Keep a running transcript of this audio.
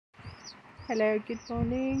Hello, good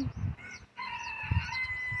morning.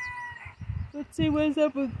 Let's see what's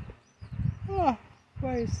up with. Why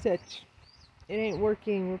is such? It ain't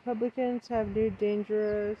working. Republicans have new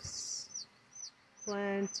dangerous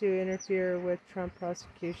plan to interfere with Trump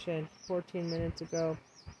prosecution 14 minutes ago.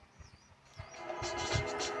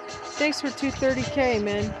 Thanks for 230K,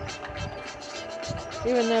 man.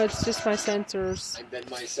 Even though it's just my sensors. I'm Ben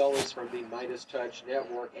Mycelis from the Midas Touch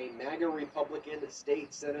Network. A MAGA Republican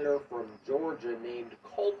state senator from Georgia named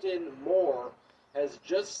Colton Moore has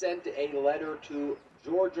just sent a letter to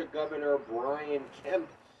Georgia Governor Brian Kemp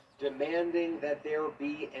demanding that there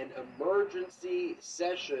be an emergency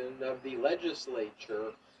session of the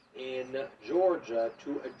legislature in Georgia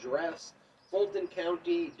to address Fulton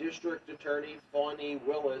County District Attorney Fani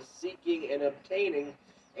Willis seeking and obtaining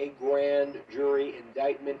a grand jury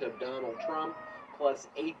indictment of Donald Trump plus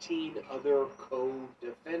 18 other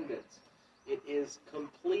co-defendants. It is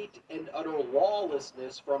complete and utter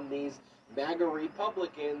lawlessness from these MAGA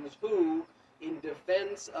Republicans who, in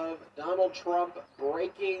defense of Donald Trump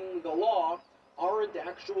breaking the law, aren't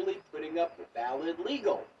actually putting up valid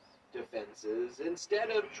legal defenses. Instead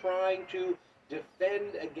of trying to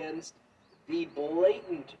defend against the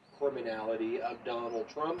blatant criminality of Donald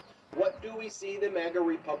Trump, what do we see the MAGA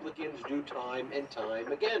Republicans do time and time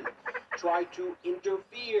again? Try to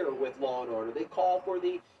interfere with law and order. They call for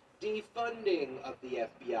the defunding of the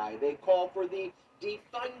FBI. They call for the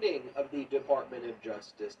defunding of the Department of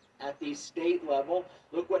Justice. At the state level,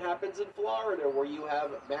 look what happens in Florida, where you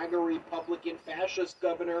have MAGA Republican fascist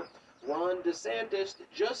Governor Ron DeSantis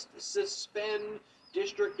just suspend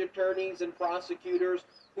district attorneys and prosecutors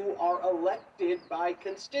who are elected by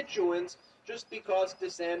constituents just because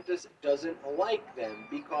DeSantis doesn't like them,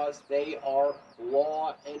 because they are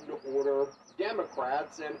law and order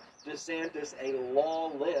Democrats, and DeSantis, a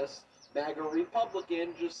lawless MAGA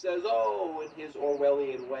Republican, just says, oh, in his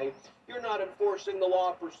Orwellian way, you're not enforcing the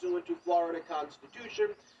law pursuant to Florida Constitution,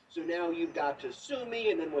 so now you've got to sue me.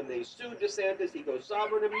 And then when they sue DeSantis, he goes,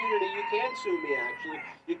 sovereign immunity, you can't sue me, actually.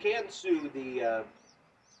 You can't sue the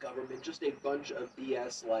government, just a bunch of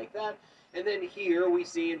BS like that. And then here we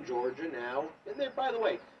see in Georgia now, and they're, by the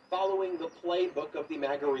way, following the playbook of the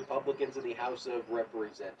MAGA Republicans in the House of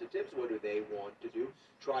Representatives. What do they want to do?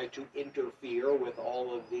 Try to interfere with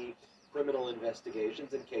all of the criminal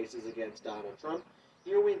investigations and cases against Donald Trump.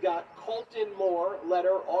 Here we've got Colton Moore,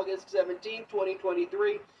 letter August 17,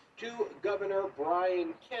 2023, to Governor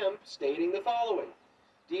Brian Kemp, stating the following.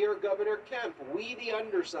 Dear Governor Kemp, we, the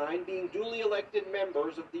undersigned, being duly elected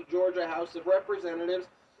members of the Georgia House of Representatives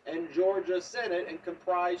and Georgia Senate, and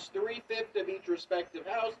comprise 3/5 of each respective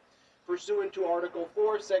house, pursuant to Article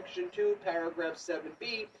 4, Section 2, Paragraph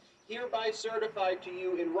 7b, hereby certify to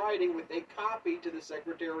you in writing with a copy to the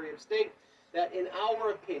Secretary of State that in our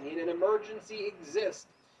opinion an emergency exists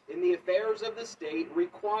in the affairs of the state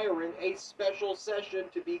requiring a special session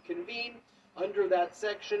to be convened under that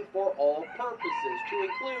section for all purposes, to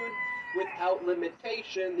include, without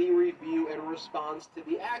limitation, the review and response to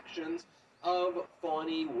the actions of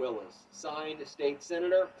Fani Willis. Signed, State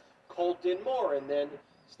Senator Colton Moore. And then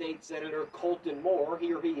State Senator Colton Moore,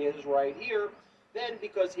 here he is right here. Then,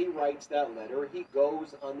 because he writes that letter, he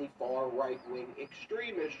goes on the far right-wing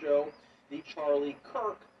extremist show, the Charlie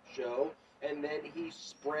Kirk show, and then he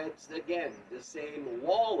spreads, again, the same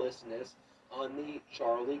lawlessness on the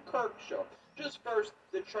Charlie Kirk show. Just first,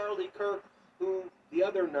 the Charlie Kirk, who the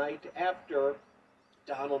other night after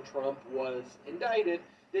Donald Trump was indicted,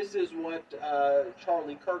 this is what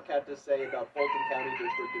Charlie Kirk had to say about Fulton County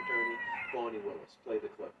District Attorney Fani Willis. Play the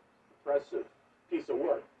clip. Impressive piece of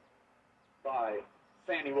work by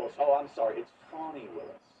Fani Willis. Oh, I'm sorry, it's Fani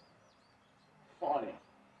Willis. Fani.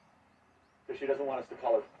 Because she doesn't want us to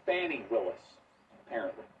call her Fani Willis,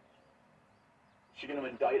 apparently. Is she going to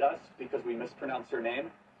indict us because we mispronounced her name?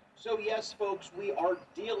 So yes, folks, we are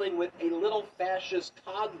dealing with a little fascist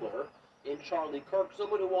toddler in Charlie Kirk,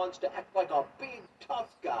 someone who wants to act like a big, tough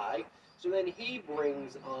guy. So then he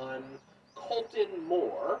brings on Colton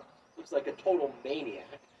Moore, looks like a total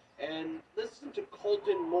maniac, and listen to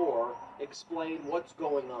Colton Moore explain what's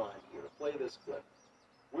going on here. Play this clip.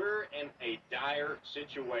 We're in a dire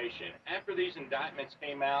situation. After these indictments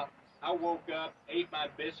came out, I woke up, ate my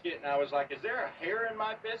biscuit, and I was like, is there a hair in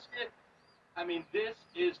my biscuit? I mean, this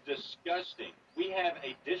is disgusting. We have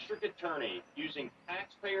a district attorney using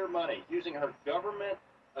taxpayer money, using her government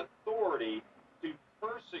authority to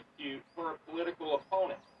persecute her political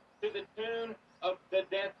opponent to the tune of the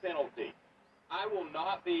death penalty. I will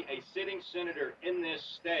not be a sitting senator in this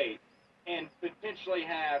state and potentially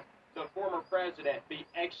have the former president be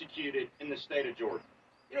executed in the state of Georgia.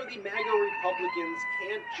 the MAGA Republicans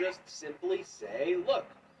can't just simply say, look,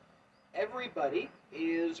 everybody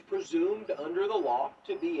is presumed under the law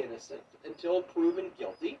to be innocent until proven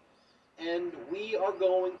guilty, and we are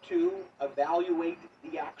going to evaluate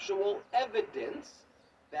the actual evidence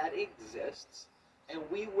that exists, and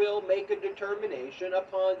we will make a determination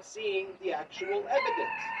upon seeing the actual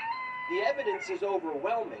evidence. The evidence is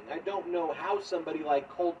overwhelming. I don't know how somebody like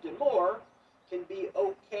Colton Moore can be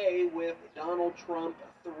okay with Donald Trump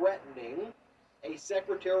threatening a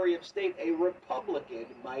Secretary of State, a Republican,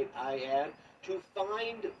 might I add, to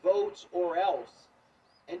find votes or else,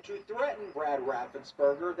 and to threaten Brad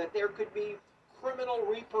Raffensperger that there could be criminal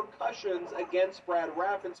repercussions against Brad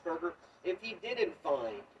Raffensperger if he didn't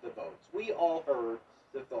find the votes. We all heard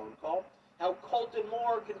the phone call. How Colton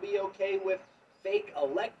Moore can be okay with fake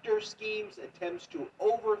elector schemes, attempts to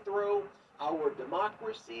overthrow our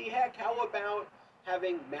democracy. Heck, how about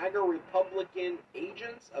having MAGA Republican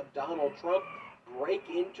agents of Donald Trump break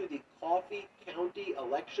into the Coffee County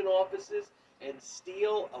election offices and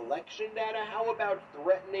steal election data? How about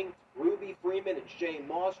threatening Ruby Freeman and Shane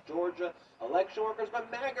Moss, Georgia election workers?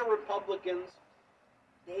 But MAGA Republicans,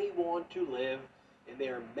 they want to live in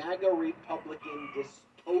their MAGA Republican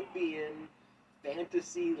dystopian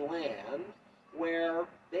fantasy land where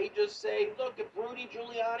they just say, look, if Rudy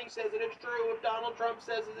Giuliani says it, it's true. If Donald Trump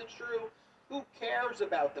says it, it's true. Who cares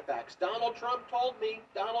about the facts? Donald Trump told me.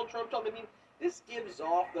 Donald Trump told me. I mean, this gives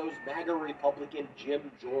off those MAGA Republican Jim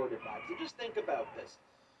Jordan vibes. So just think about this.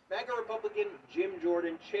 MAGA Republican Jim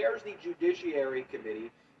Jordan chairs the Judiciary Committee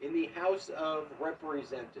in the House of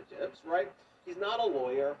Representatives, right? He's not a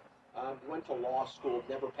lawyer. He went to law school,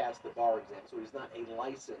 never passed the bar exam, so he's not a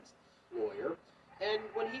licensed lawyer. And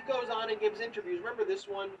when he goes on and gives interviews, remember this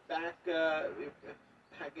one back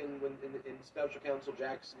in Special Counsel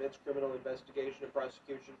Jack Smith's criminal investigation and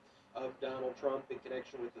prosecution of Donald Trump in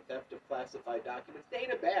connection with the theft of classified documents.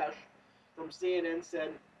 Dana Bash from CNN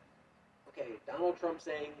said, okay, Donald Trump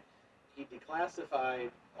saying he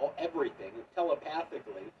declassified everything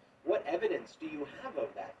telepathically. What evidence do you have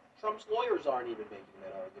of that? Trump's lawyers aren't even making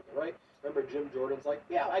that argument, right? Remember Jim Jordan's like,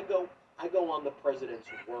 yeah, I go on the president's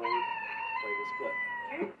word. Play this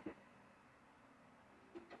clip.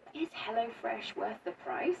 Is HelloFresh worth the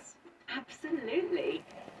price? Absolutely.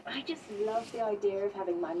 I just love the idea of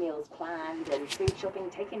having my meals planned and food shopping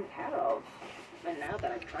taken care of. And now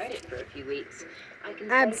that I've tried it for a few weeks, I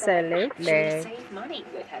can say that I actually save money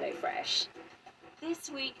with HelloFresh. This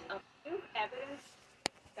week, new evidence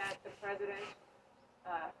that the president,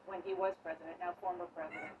 when he was president, now former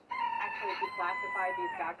president, actually declassified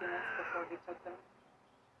these documents before he took them?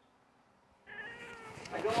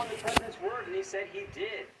 I go on the president's word, and he said he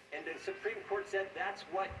did. And the Supreme Court said that's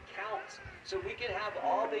what counts. So we can have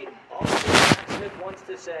all the Jack Smith wants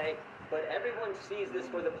to say, but everyone sees this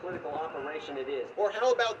for the political operation it is. Or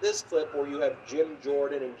how about this clip where you have Jim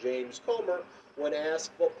Jordan and James Comer when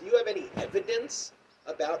asked, well, do you have any evidence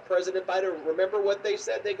about President Biden? Remember what they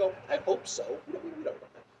said? They go, I hope so. We don't know.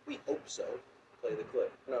 We hope so. Play the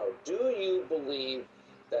clip. No. Do you believe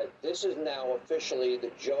that this is now officially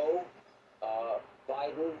the Joe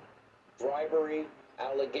Biden bribery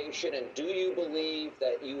allegation, and do you believe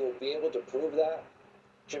that you will be able to prove that?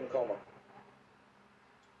 Jim Comer.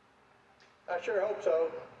 I sure hope so,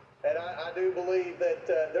 and I do believe that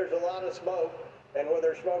there's a lot of smoke, and where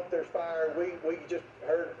there's smoke, there's fire. We just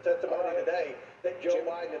heard testimony today that Joe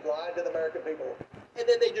Biden has lied to the American people. And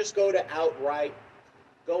then they just go to outright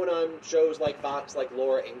going on shows like Fox, like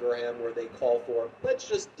Laura Ingraham, where they call for, let's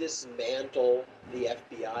just dismantle the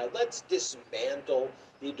FBI. Let's dismantle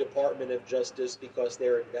the Department of Justice because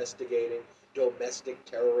they're investigating domestic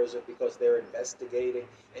terrorism, because they're investigating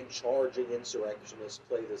and charging insurrectionists.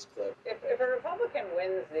 Play this clip. If a Republican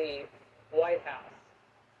wins the White House,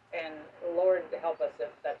 and Lord help us if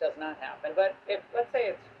that does not happen, but if, let's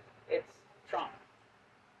say it's Trump,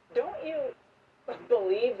 don't you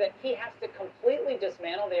believe that he has to completely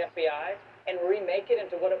dismantle the FBI and remake it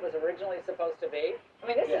into what it was originally supposed to be? I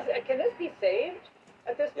mean, can this be saved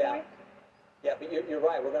at this point? Yeah, but you're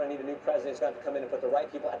right. We're going to need a new president who's going to have to come in and put the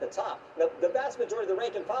right people at the top. Now, the vast majority of the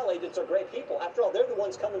rank and file agents are great people. After all, they're the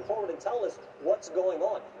ones coming forward and telling us what's going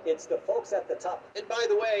on. It's the folks at the top. And by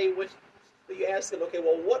the way, when you ask them, okay,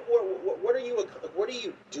 well, what are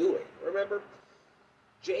you doing? Remember,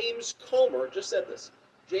 James Comer just said this.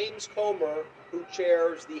 James Comer, who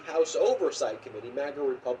chairs the House Oversight Committee, MAGA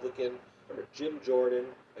Republican. Remember, Jim Jordan,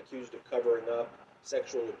 accused of covering up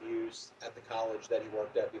sexual abuse at the college that he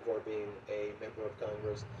worked at before being a member of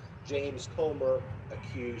Congress. James Comer,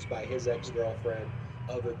 accused by his ex-girlfriend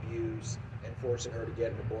of abuse and forcing her to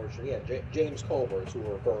get an abortion. Yeah, James Comer is who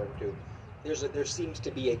we're referring to. there seems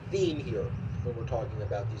to be a theme here when we're talking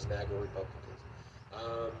about these MAGA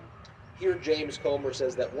Republicans. Here, James Comer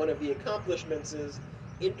says that one of the accomplishments is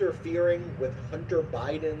interfering with Hunter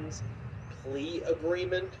Biden's plea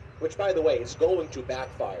agreement, which, by the way, is going to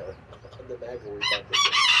backfire on the MAGA Republicans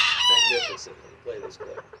magnificently. Play this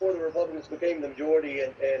clip. Before the Republicans became the majority,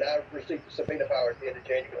 and I received subpoena power at the end of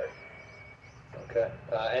January. Okay.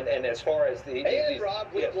 And as far as And Rob,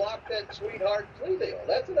 we blocked that sweetheart plea deal.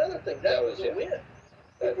 That's another thing. That was a win.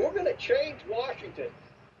 If we're going to change Washington,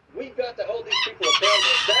 we've got to hold these people accountable.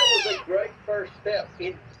 That was a great first step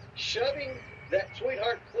in shoving that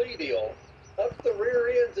sweetheart plea deal up the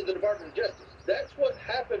rear ends of the Department of Justice. That's what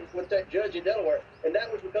happened with that judge in Delaware, and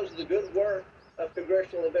that was because of the good work of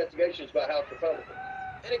congressional investigations by House Republicans.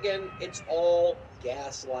 And again, it's all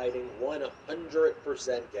gaslighting, 100%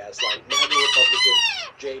 gaslighting. MAGA Republican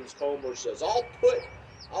James Comer says, I'll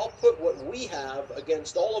put what we have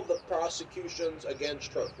against all of the prosecutions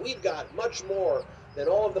against Trump. We've got much more than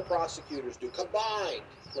all of the prosecutors do combined.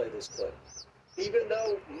 Play this clip. Even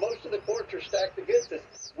though most of the courts are stacked against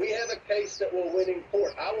us, we have a case that will win in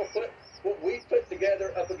court. I will put what we put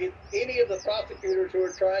together up against any of the prosecutors who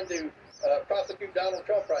are trying to prosecute Donald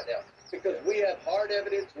Trump right now. Because we have hard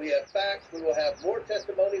evidence, we have facts, we will have more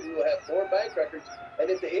testimony, we will have more bank records. And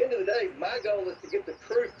at the end of the day, my goal is to get the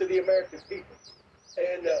truth to the American people.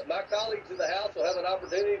 And my colleagues in the House will have an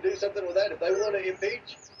opportunity to do something with that. If they want to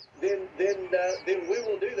impeach, then we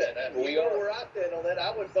will do that. And you know where I stand on that.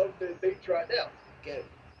 I would vote to impeach right now. Again,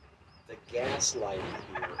 the gaslighting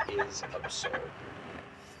here is absurd.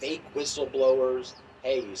 Fake whistleblowers.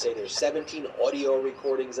 Hey, you say there's 17 audio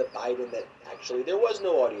recordings of Biden that actually there was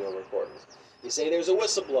no audio recordings. You say there's a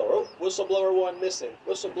whistleblower. Oh, whistleblower 1 missing.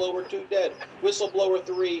 Whistleblower 2 dead. Whistleblower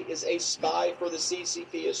 3 is a spy for the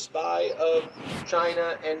CCP, a spy of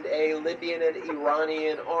China and a Libyan and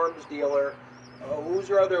Iranian arms dealer. Who's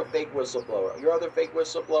your other fake whistleblower? Your other fake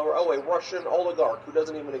whistleblower? Oh, a Russian oligarch who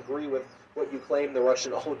doesn't even agree with what you claim the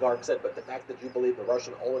Russian oligarch said, but the fact that you believe the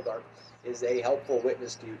Russian oligarch is a helpful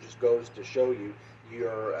witness to you just goes to show you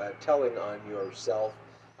you're telling on yourself.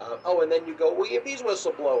 And then you go, well, you have these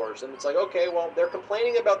whistleblowers. And it's like, okay, well, they're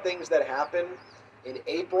complaining about things that happened in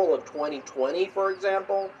April of 2020, for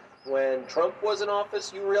example, when Trump was in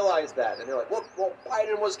office. You realize that. And they're like, well,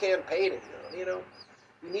 Biden was campaigning. You know,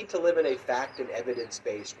 we need to live in a fact and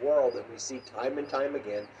evidence-based world. And we see time and time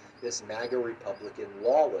again this MAGA Republican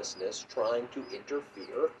lawlessness trying to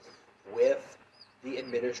interfere with the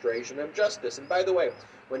administration of justice. And by the way,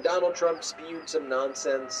 when Donald Trump spewed some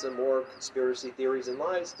nonsense, some more conspiracy theories and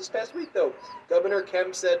lies, this past week, though, Governor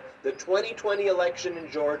Kemp said the 2020 election in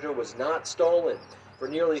Georgia was not stolen. For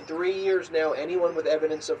nearly 3 years now, anyone with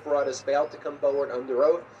evidence of fraud has failed to come forward under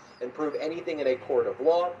oath and prove anything in a court of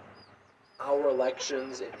law. Our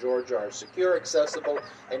elections in Georgia are secure, accessible,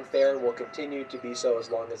 and fair, and will continue to be so as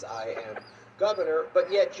long as I am governor.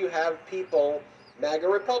 But yet you have people, MAGA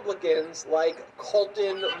Republicans like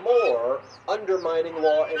Colton Moore, undermining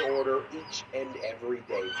law and order each and every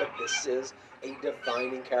day. But this is a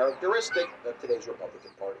defining characteristic of today's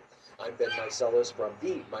Republican Party. I'm Ben Meiselas from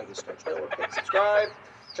the Midas Touch Network. Please subscribe.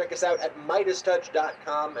 Check us out at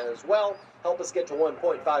MidasTouch.com as well. Help us get to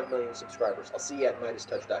 1.5 million subscribers. I'll see you at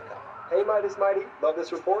MidasTouch.com. Hey Midas Mighty, love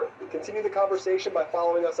this report? Continue the conversation by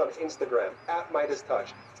following us on Instagram, at Midas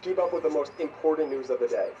Touch, to keep up with the most important news of the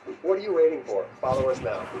day. What are you waiting for? Follow us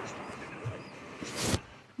now.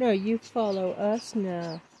 No, you follow us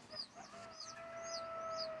now.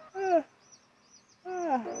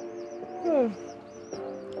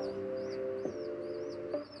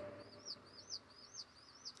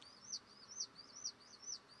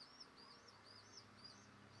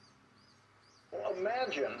 Well,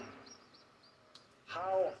 imagine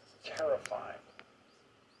how terrified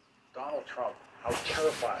Donald Trump, how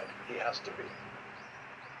terrified he has to be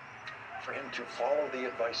for him to follow the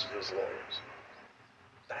advice of his lawyers.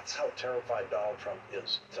 That's how terrified Donald Trump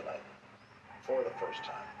is tonight, for the first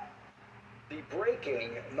time. The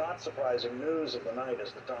breaking, not surprising news of the night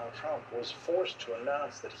is that Donald Trump was forced to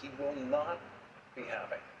announce that he will not be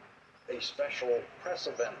having a special press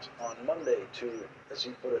event on Monday to, as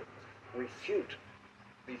he put it, refute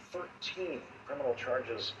the 13 criminal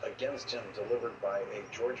charges against him delivered by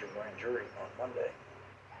a Georgia grand jury on Monday.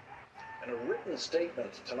 In a written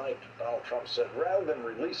statement tonight, Donald Trump said rather than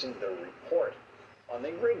releasing the report on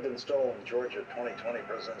the rigged and stolen Georgia 2020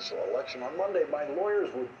 presidential election on Monday, my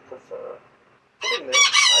lawyers would prefer putting this,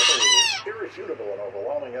 I believe, irrefutable and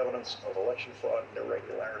overwhelming evidence of election fraud and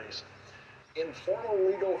irregularities in formal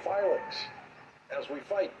legal filings as we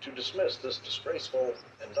fight to dismiss this disgraceful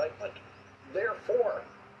indictment. Therefore,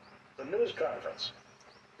 the news conference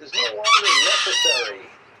is no longer necessary!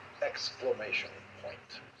 Exclamation point.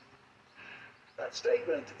 That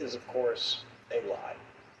statement is, of course, a lie.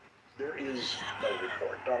 There is no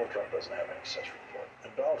report. Donald Trump doesn't have any such report.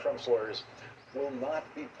 And Donald Trump's lawyers will not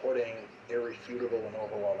be putting irrefutable and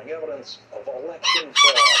overwhelming evidence of election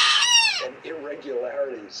fraud and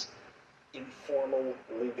irregularities in formal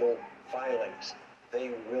legal filings.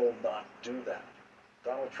 They will not do that.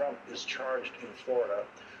 Donald Trump is charged in Florida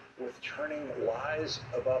with turning lies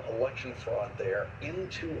about election fraud there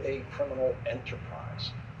into a criminal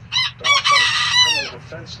enterprise. Donald Trump's criminal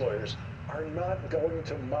defense lawyers are not going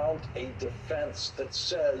to mount a defense that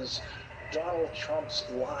says Donald Trump's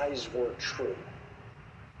lies were true.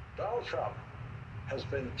 Donald Trump has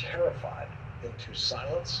been terrified into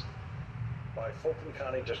silence by Fulton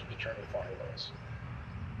County District Attorney Fani Willis.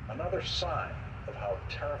 Another sign of how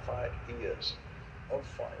terrified he is of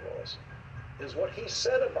Fani Willis is what he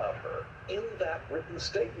said about her in that written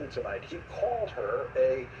statement tonight. He called her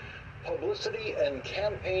a publicity and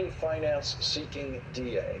campaign finance seeking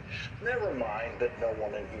DA. Never mind that no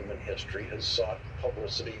one in human history has sought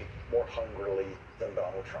publicity more hungrily than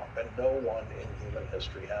Donald Trump, and no one in human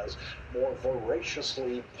history has more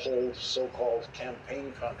voraciously pulled so-called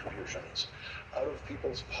campaign contributions out of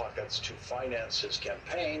people's pockets to finance his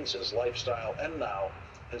campaigns, his lifestyle, and now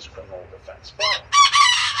his criminal defense. But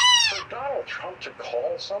for Donald Trump to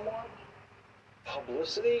call someone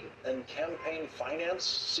publicity and campaign finance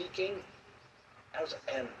seeking as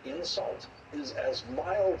an insult is as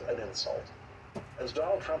mild an insult as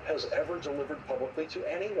Donald Trump has ever delivered publicly to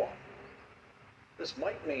anyone. This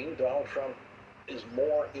might mean Donald Trump is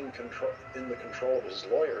more in the control of his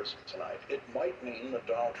lawyers tonight. It might mean that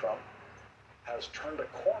Donald Trump has turned a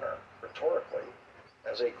corner rhetorically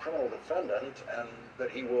as a criminal defendant, and that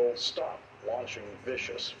he will stop launching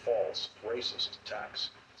vicious, false, racist attacks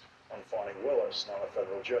on Fani Willis, not a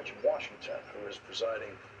federal judge in Washington, who is presiding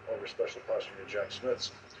over Special Prosecutor Jack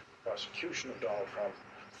Smith's prosecution of Donald Trump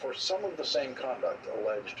for some of the same conduct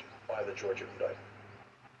alleged by the Georgia indictment.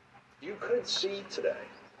 You could see today,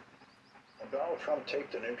 when Donald Trump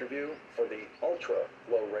taped an interview for the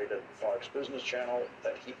ultra-low-rated Fox Business Channel,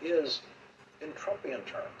 that he is, in Trumpian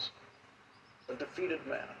terms, a defeated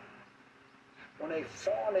man. When a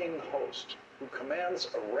fawning host who commands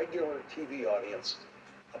a regular TV audience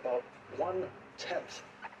about 1/10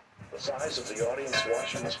 the size of the audience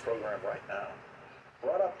watching this program right now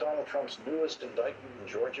brought up Donald Trump's newest indictment in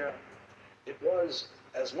Georgia, it was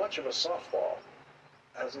as much of a softball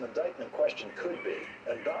as an indictment question could be.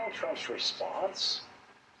 And Donald Trump's response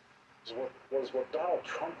was what Donald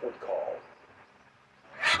Trump would call,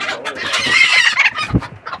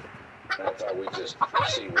 I thought we'd just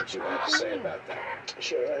see what you have to say about that.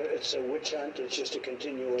 Sure, it's a witch hunt. It's just a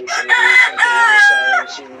continuation of the witch hunt. They want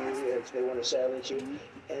to silence you if they want to silence you.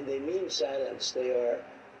 And they mean silence. They are,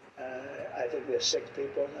 I think they're sick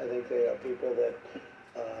people. I think they are people that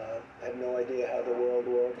have no idea how the world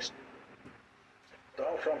works.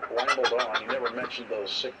 Donald Trump rambled on. He never mentioned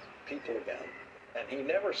those sick people again. And he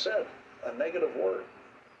never said a negative word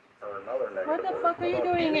or another negative word. What the fuck are you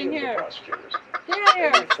doing in here? Prosecutors. Get out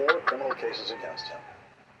here! Only 4 criminal cases against him,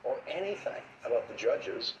 or anything about the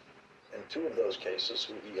judges in 2 of those cases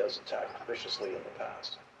who he has attacked viciously in the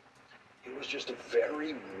past. It was just a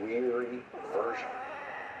very weary version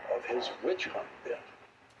of his witch hunt bit.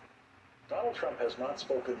 Donald Trump has not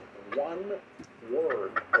spoken one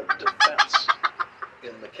word of defense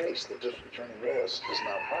in the case that District Attorney Willis is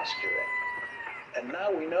now prosecuting. And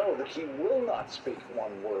now we know that he will not speak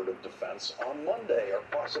one word of defense on Monday or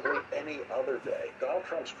possibly any other day. Donald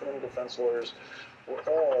Trump's criminal defense lawyers were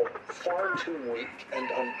all far too weak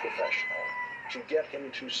and unprofessional to get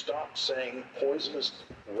him to stop saying poisonous,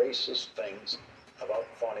 racist things about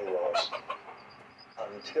Fani Willis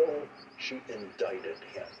until she indicted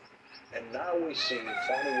him. And now we see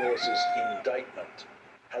Fani Willis's indictment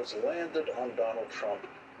has landed on Donald Trump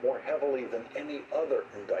more heavily than any other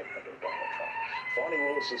indictment of Donald Trump. Fani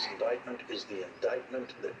Willis's indictment is the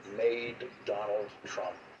indictment that made Donald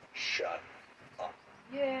Trump shut up.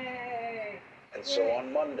 Yay! And so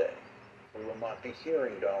on Monday, we will not be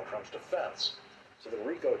hearing Donald Trump's defense to the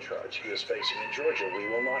RICO charge he is facing in Georgia. We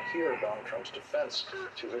will not hear Donald Trump's defense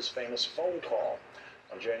to his famous phone call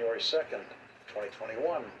on January 2nd,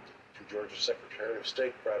 2021, to Georgia Secretary of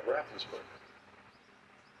State Brad Raffensperger.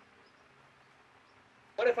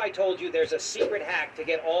 What if I told you there's a secret hack to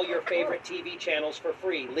get all your favorite TV channels for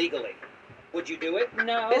free, legally? Would you do it?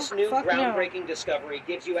 No. This new groundbreaking no. discovery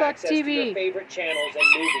gives you Fuck access TV. to your favorite channels and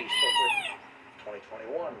movies for free.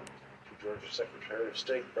 2021, to Georgia Secretary of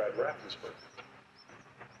State Brad Raffensperger.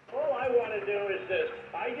 All I want to do is this.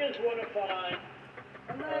 I just want to find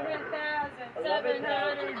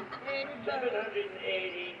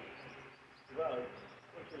 11,780 votes,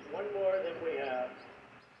 which is one more than we have.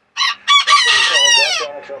 Got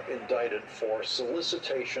Donald Trump indicted for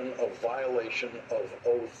solicitation of violation of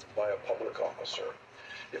oath by a public officer.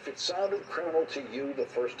 If it sounded criminal to you the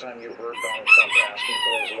first time you heard Donald Trump asking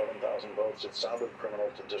for those 11,000 votes, it sounded criminal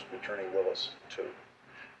to District Attorney Willis, too.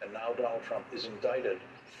 And now Donald Trump is indicted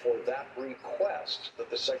for that request that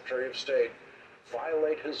the Secretary of State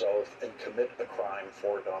violate his oath and commit a crime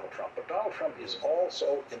for Donald Trump. But Donald Trump is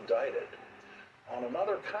also indicted on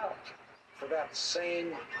another count for that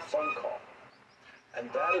same phone call. And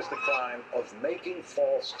that is the crime of making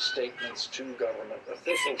false statements to government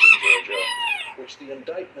officials in Georgia, which the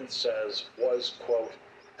indictment says was, quote,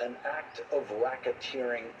 an act of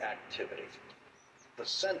racketeering activity. The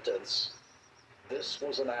sentence, this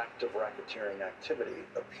was an act of racketeering activity,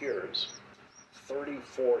 appears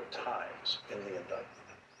 34 times in the indictment.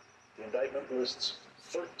 The indictment lists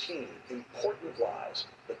 13 important lies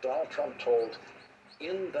that Donald Trump told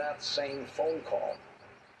in that same phone call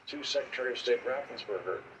to Secretary of State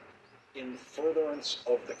Raffensperger in furtherance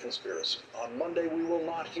of the conspiracy. On Monday, we will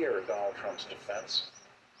not hear Donald Trump's defense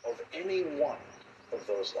of any one of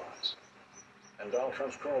those lies. And Donald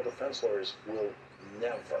Trump's criminal defense lawyers will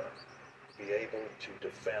never be able to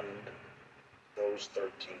defend those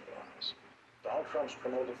 13 lies. Donald Trump's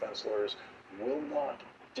criminal defense lawyers will not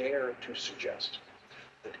dare to suggest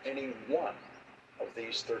that any one of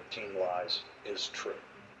these 13 lies is true.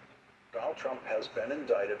 Donald Trump has been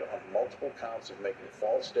indicted on multiple counts of making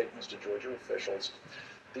false statements to Georgia officials.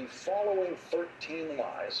 The following 13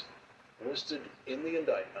 lies listed in the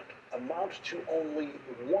indictment amount to only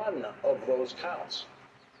one of those counts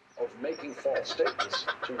of making false statements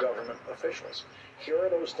to government officials. Here are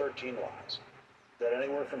those 13 lies. That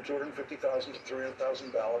anywhere from 250,000 to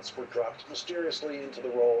 300,000 ballots were dropped mysteriously into the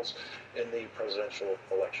rolls in the presidential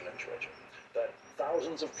election in Georgia. That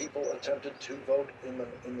thousands of people attempted to vote in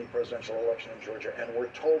the presidential election in Georgia and were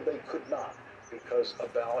told they could not because a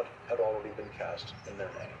ballot had already been cast in their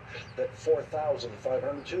name. That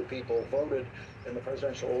 4,502 people voted in the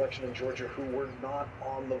presidential election in Georgia who were not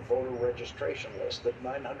on the voter registration list. That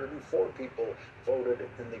 904 people voted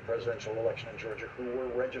in the presidential election in Georgia who were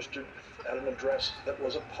registered at an address that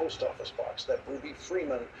was a post office box. That Ruby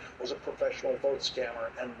Freeman was a professional vote scammer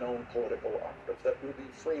and known political operative. That Ruby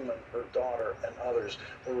Freeman, her daughter, and others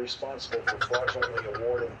were responsible for fraudulently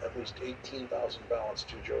awarding at least 18,000 ballots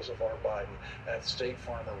to Joseph R. Biden at State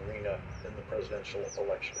Farm Arena in the presidential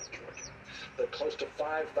election in Georgia. That close to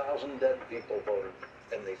 5,000 dead people voted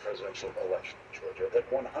in the presidential election in Georgia. That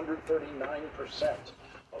 139%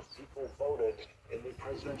 of people voted in the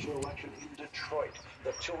presidential election in Detroit.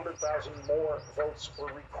 That 200,000 more votes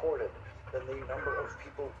were recorded than the number of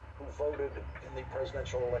people who voted in the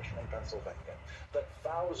presidential election in Pennsylvania. That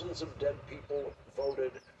thousands of dead people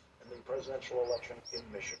voted in the presidential election in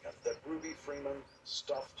Michigan. That Ruby Freeman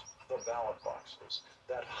stuffed the ballot boxes.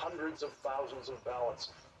 That hundreds of thousands of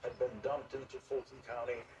ballots had been dumped into Fulton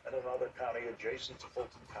County and another county adjacent to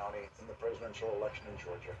Fulton County in the presidential election in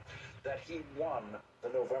Georgia. That he won the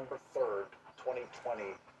November 3rd,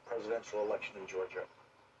 2020 presidential election in Georgia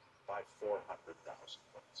by 400,000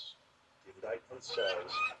 votes. The indictment says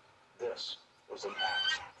this was an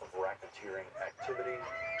act of racketeering activity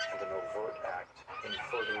and an overt act in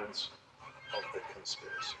furtherance of the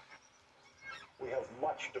conspiracy. We have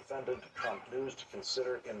much defended Trump news to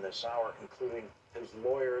consider in this hour, including his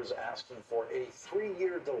lawyers asking for a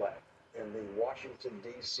 3-year delay in the Washington,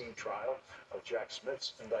 D.C. trial of Jack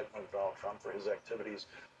Smith's indictment of Donald Trump for his activities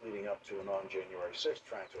leading up to and on January 6th,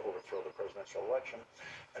 trying to overthrow the presidential election.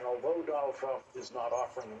 And although Donald Trump is not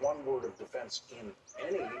offering one word of defense in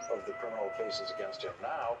any of the criminal cases against him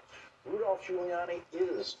now, Rudolph Giuliani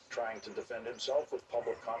is trying to defend himself with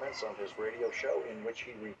public comments on his radio show in which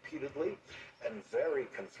he repeatedly and very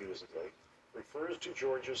confusedly refers to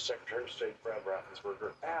Georgia's Secretary of State Brad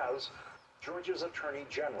Raffensperger as Georgia's Attorney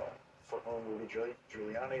General, for whom Rudy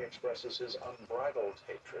Giuliani expresses his unbridled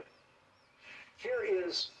hatred. Here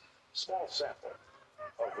is a small sample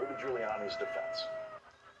of Rudy Giuliani's defense.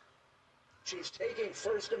 She's taking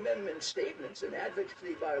First Amendment statements and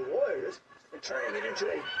advocacy by lawyers and turning it into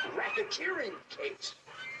a racketeering case.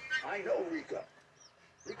 I know Rico.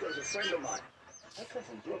 Rico's a friend of mine. I come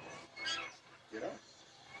from Brooklyn, you know?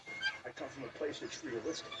 I come from a place that's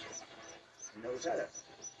realistic. He knows how to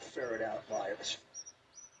ferret out liars.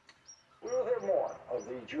 We will hear more of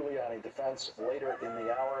the Giuliani defense later in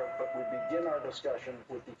the hour, but we begin our discussion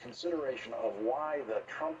with the consideration of why the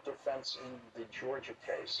Trump defense in the Georgia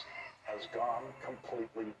case has gone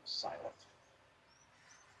completely silent.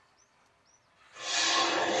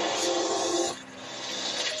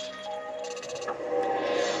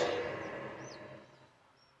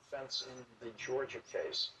 defense in the Georgia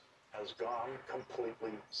case has gone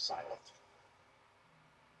completely silent.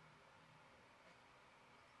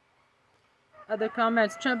 Other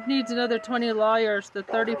comments. Trump needs another 20 lawyers. The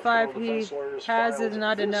 35 he has is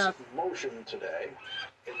not enough. Motion today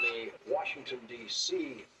in the Washington,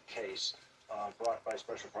 D.C. case brought by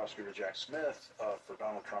Special Prosecutor Jack Smith for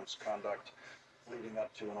Donald Trump's conduct leading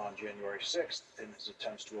up to and on January 6th in his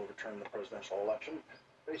attempts to overturn the presidential election.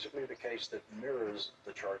 Basically the case that mirrors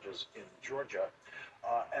the charges in Georgia.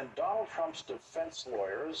 And Donald Trump's defense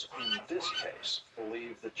lawyers in this case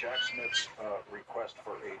believe that Jack Smith's request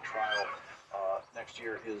for a trial next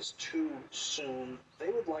year is too soon. They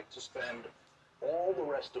would like to spend all the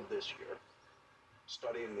rest of this year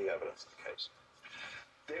studying the evidence of the case.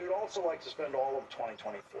 They would also like to spend all of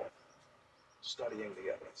 2024 studying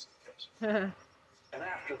the evidence of the case. And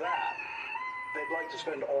after that, they'd like to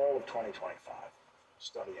spend all of 2025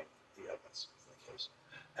 studying the evidence of the case.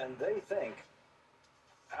 And they think,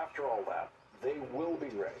 after all that, they will be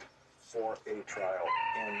ready for a trial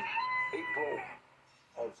in April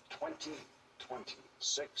of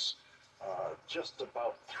 2026, just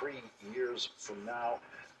about 3 years from now.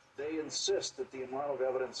 They insist that the amount of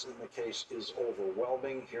evidence in the case is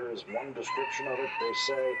overwhelming. Here is one description of it. They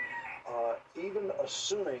say, even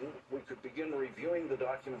assuming we could begin reviewing the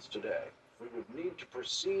documents today, we would need to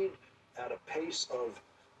proceed at a pace of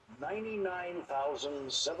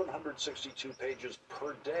 99,762 pages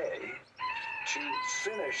per day to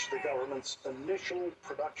finish the government's initial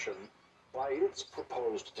production by its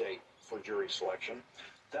proposed date for jury selection.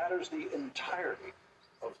 That is the entirety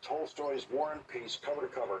of Tolstoy's War and Peace, cover to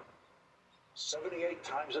cover, 78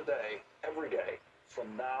 times a day, every day,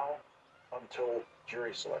 from now until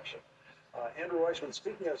jury selection. Andrew Weissman,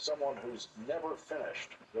 speaking as someone who's never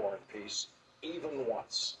finished War and Peace, even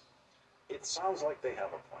once, it sounds like they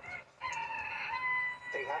have a point.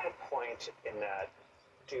 They have a point in that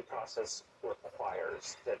due process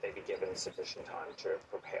requires that they be given sufficient time to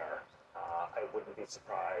prepare. I wouldn't be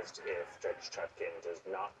surprised if Judge Chutkin does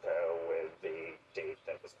not go with the date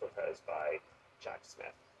that was proposed by Jack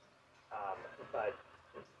Smith. But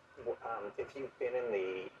if you've been in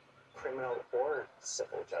the criminal or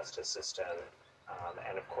civil justice system,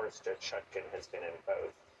 and of course Judge Chutkin has been in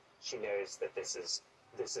both, she knows that this is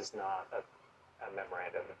not a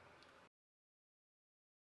memorandum.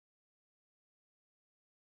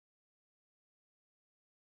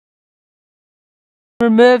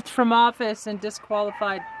 Removed from office and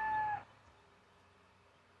disqualified.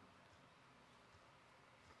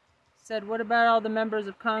 Said, what about all the members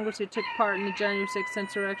of Congress who took part in the January 6th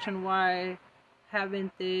insurrection? Why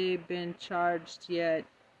haven't they been charged yet?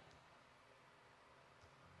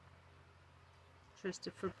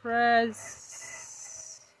 Christopher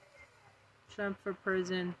Perez. Trump for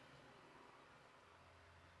prison.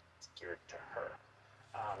 Geared to her.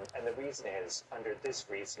 And the reason is, under this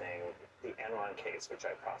reasoning, the Enron case, which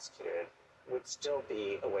I prosecuted, would still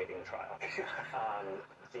be awaiting trial.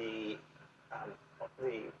 The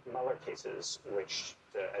Mueller cases, which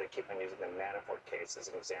I keep on using the Manafort case as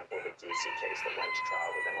an example of a DC case that went to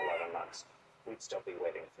trial within 11 months, we'd still be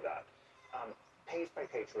waiting for that.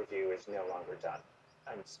 Page-by-page review is no longer done,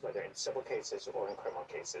 and whether in civil cases or in criminal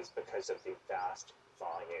cases, because of the vast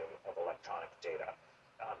volume of electronic data.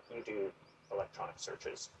 You do electronic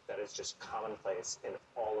searches. That is just commonplace in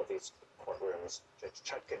all of these courtrooms. Judge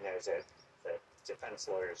Chutkin knows it, the defense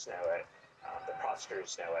lawyers know it, the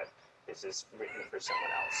prosecutors know it. This is written for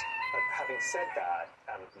someone else. But having said that,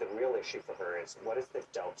 the real issue for her is what is the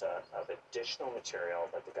delta of additional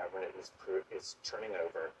material that the government is turning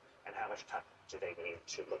over, and how much time do they need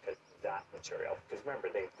to look at that material? Because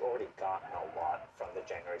remember, they've already gotten a lot from the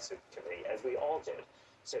January 6th committee, as we all did.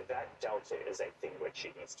 So that delta is, I think, what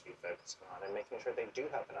she needs to be focusing on, and making sure they do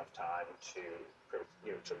have enough time to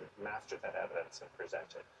master that evidence and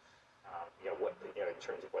present it. In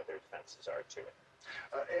terms of what their defenses are to it.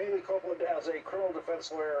 Amy Copeland, as a criminal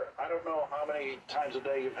defense lawyer, I don't know how many times a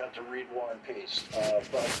day you've had to read War and Peace,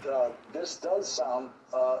 but this does sound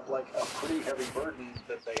like a pretty heavy burden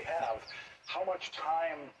that they have. How much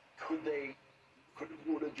time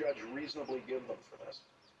would a judge reasonably give them for this?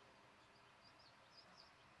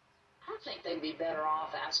 I think they'd be better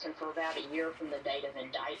off asking for about a year from the date of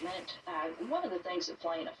indictment. One of the things that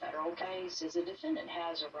play in a federal case is a defendant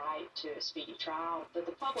has a right to a speedy trial, but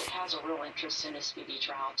the public has a real interest in a speedy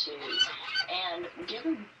trial too. And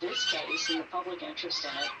given this case and the public interest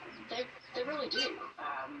in it, they really do.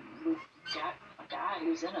 We've got a guy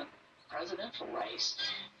who's in a presidential race,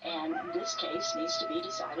 and this case needs to be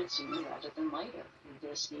decided sooner rather than later.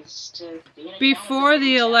 This needs to be an before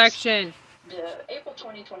the election. The April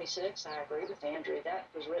 2026, I agree with Andrew. That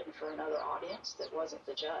was written for another audience that wasn't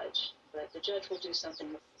the judge. But the judge will do something.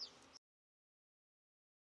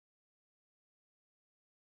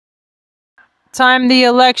 Time the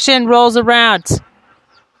election rolls around.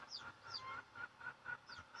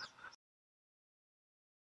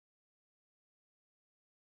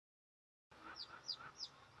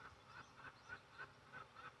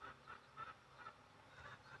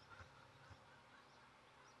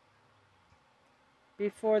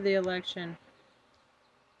 Before the election.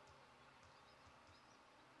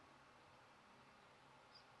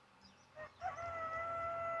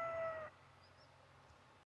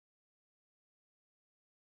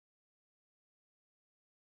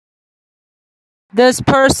 This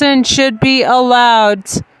person should be allowed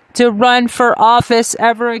to run for office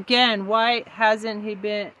ever again. Why hasn't he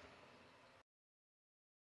been?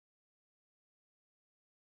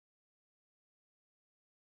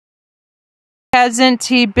 Hasn't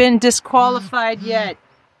he been disqualified yet?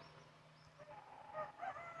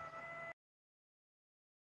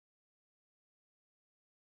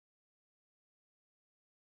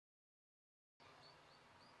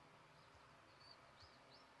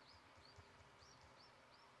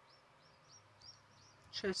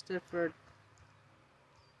 Christopher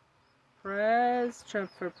Perez, Trump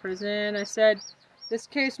for prison. I said this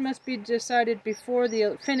case must be decided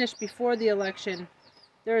finished before the election.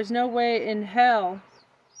 There is no way in hell.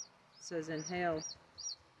 It says in hell.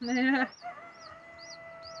 There's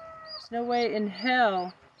no way in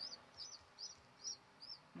hell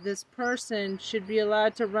this person should be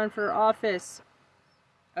allowed to run for office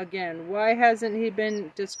again. Why hasn't he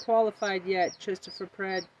been disqualified yet? Christopher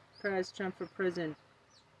Perez, Trump for prison.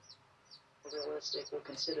 Realistic, will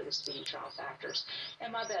consider the speedy trial factors.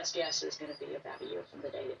 And my best guess is going to be about a year from the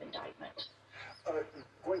date of indictment.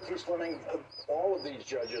 Gwen Keith Fleming, all of these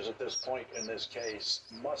judges at this point in this case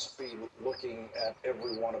must be looking at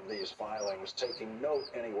every one of these filings, taking note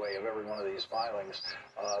anyway of every one of these filings.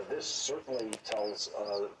 This certainly tells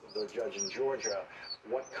the judge in Georgia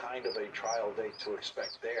what kind of a trial date to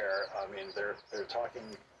expect there. I mean, they're talking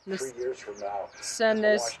 3 years from now. Send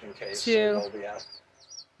this to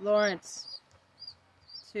Lawrence.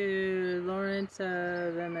 To Lawrence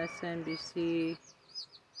of MSNBC.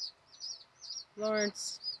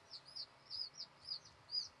 Lawrence.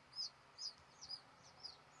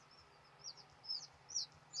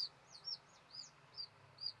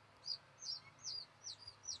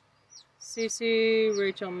 CC,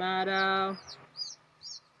 Rachel Maddow.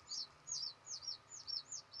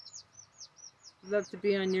 Love to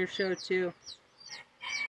be on your show too.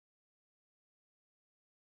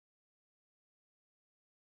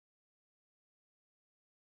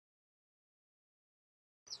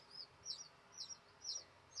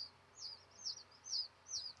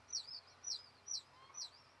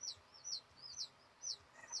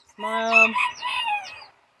 Smile.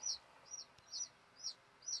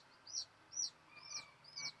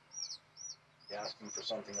 Asking for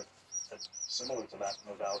something that's similar to that,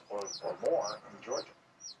 no doubt, or more in Georgia.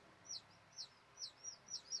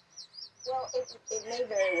 Well, it may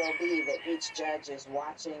very well be that each judge is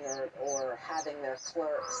watching or having their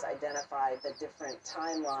clerks identify the different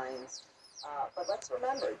timelines. But let's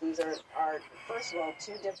remember, these are first of all,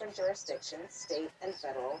 two different jurisdictions, state and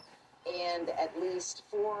federal, and at least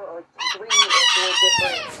three or four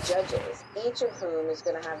different judges, each of whom is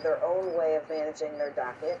going to have their own way of managing their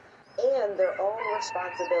docket and their own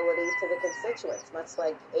responsibility to the constituents, much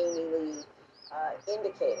like Amy Lee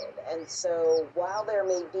indicated. And so while there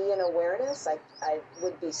may be an awareness, I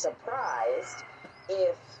would be surprised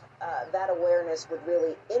if that awareness would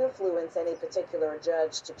really influence any particular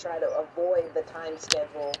judge to try to avoid the time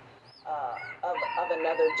schedule of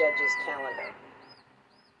another judge's calendar.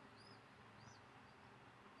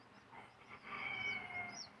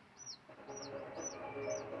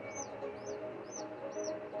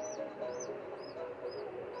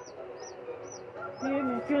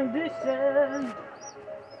 Human condition.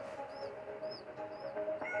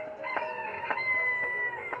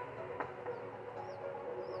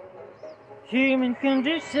 Human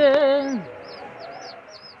condition.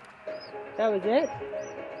 That was it?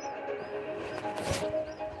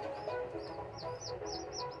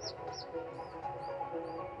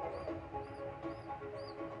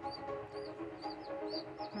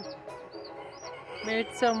 Made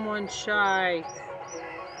someone shy.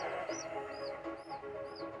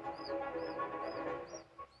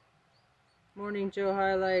 Morning Joe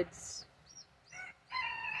highlights.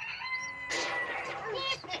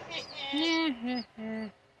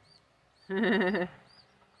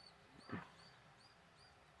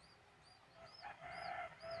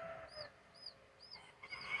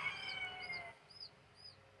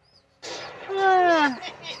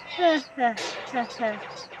 I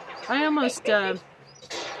almost got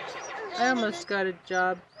a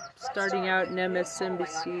job starting out in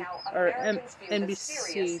MSNBC or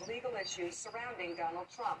NBC. Legal issues surrounding Donald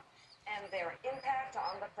Trump and their impact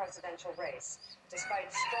on the presidential race.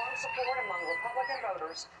 Despite strong support among Republican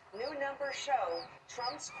voters, new numbers show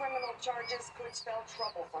Trump's criminal charges could spell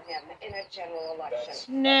trouble for him in a general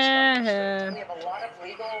election. We have a lot of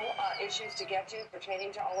legal issues to get to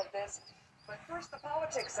pertaining to all of this. But first, the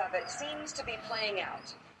politics of it seems to be playing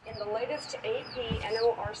out. In the latest AP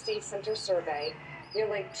NORC Center survey,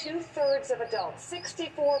 nearly 2/3 of adults,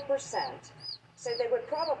 64%, say they would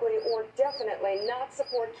probably or definitely not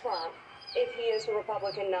support Trump if he is the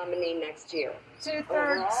Republican nominee next year. 2/3.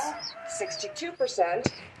 Overall,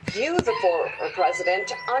 62% view the former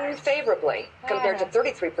president unfavorably, compared to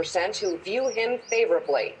 33% who view him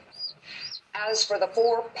favorably. As for the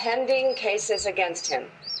 4 pending cases against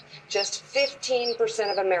him, just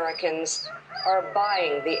 15% of Americans are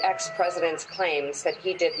buying the ex-president's claims that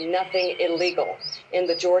he did nothing illegal in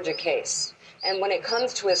the Georgia case. And when it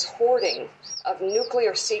comes to his hoarding of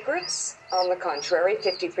nuclear secrets, on the contrary,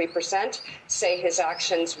 53% say his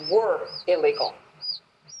actions were illegal.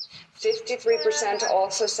 53%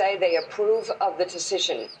 also say they approve of the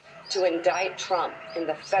decision to indict Trump in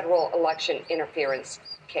the federal election interference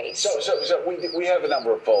case. So we have a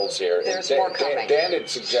number of polls here. There's more coming. Dan had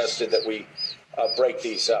suggested that we break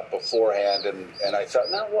these up beforehand, and I thought,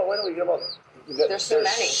 no, well, why don't we give up? There's so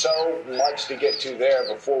many. So much to get to there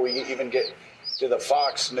before we even get to the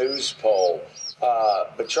Fox News poll.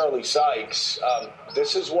 But Charlie Sykes,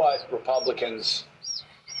 this is what Republicans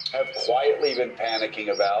have quietly been panicking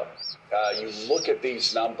about. You look at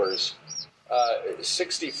these numbers,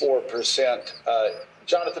 64%.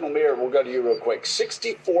 Jonathan Lemire, we'll go to you real quick.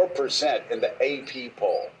 64% in the AP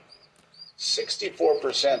poll.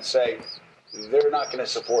 64% say they're not going to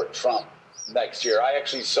support Trump next year. I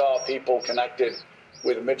actually saw people connected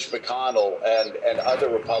with Mitch McConnell and other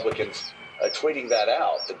Republicans tweeting that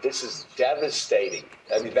out, that this is devastating.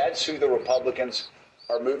 I mean, that's who the Republicans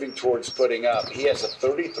are moving towards putting up. He has a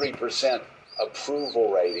 33% approval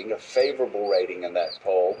rating, a favorable rating in that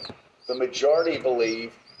poll. The majority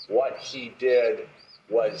believe what he did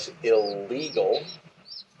was illegal.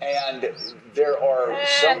 And there are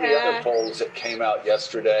so many other polls that came out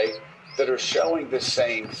yesterday that are showing the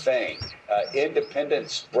same thing.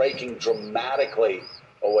 Independents breaking dramatically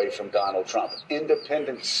away from Donald Trump.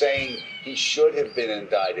 Independents saying he should have been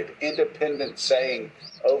indicted. Independents saying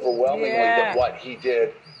overwhelmingly that what he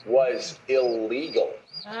did was illegal.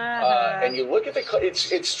 And you look at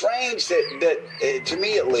it's strange that to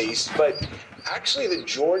me at least, but actually the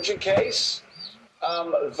Georgia case,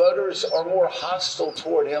 voters are more hostile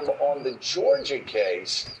toward him on the Georgia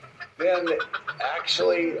case than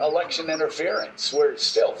actually election interference, where it's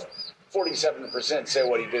still 47% say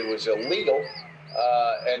what he did was illegal,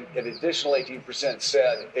 and an additional 18%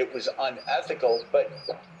 said it was unethical. But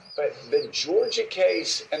the Georgia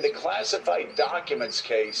case and the classified documents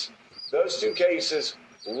case, those two cases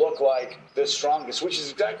look like the strongest, which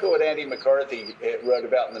is exactly what Andy McCarthy wrote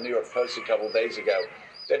about in the New York Post a couple of days ago.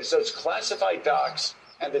 That it's those classified docs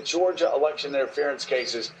and the Georgia election interference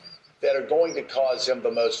cases that are going to cause him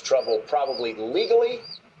the most trouble, probably legally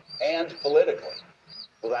and politically.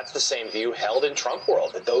 Well, that's the same view held in Trump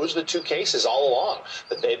world, that those are the two cases all along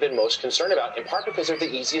that they've been most concerned about, in part because they're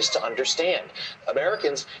the easiest to understand.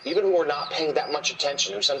 Americans, even who are not paying that much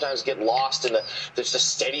attention, who sometimes get lost in the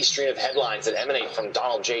steady stream of headlines that emanate from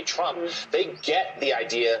Donald J. Trump, they get the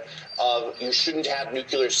idea of you shouldn't have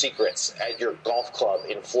nuclear secrets at your golf club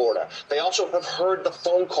in Florida. They also have heard the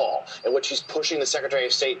phone call in which he's pushing the Secretary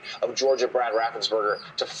of State of Georgia, Brad Raffensperger,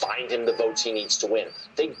 to find him the votes he needs to win.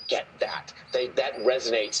 They get that. That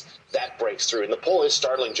resonates. That breaks through. And the poll is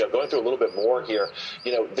startling, Joe. Going through a little bit more here,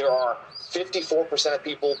 there are 54% of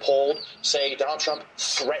people polled say Donald Trump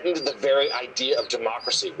threatened the very idea of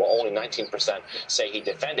democracy, while only 19% say he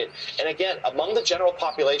defended. And again, among the general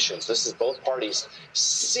populations, this is both parties,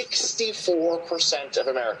 64% of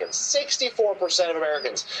Americans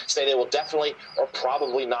say they will definitely or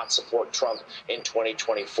probably not support Trump in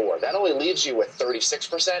 2024. That only leaves you with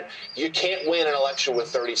 36%. You can't win an election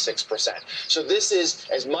with 36%. So this is,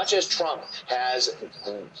 as much as Trump has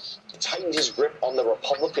tightened his grip on the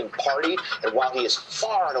Republican Party, and while he is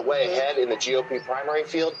far and away ahead in the GOP primary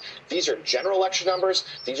field, these are general election numbers.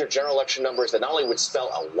 These are general election numbers that not only would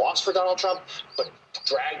spell a loss for Donald Trump, but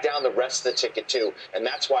drag down the rest of the ticket too. And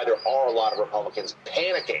that's why there are a lot of Republicans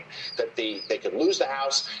panicking that they could lose the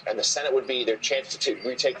House, and the Senate would be, their chance to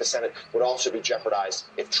retake the Senate would also be jeopardized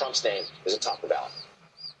if Trump's name is atop the ballot.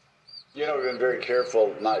 You know, we've been very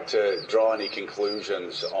careful not to draw any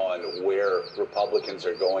conclusions on where Republicans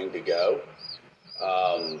are going to go,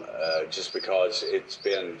 just because it's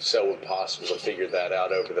been so impossible to figure that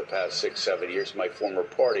out over the past 6-7 years. My former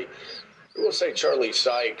party, I will say Charlie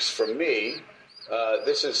Sykes, for me,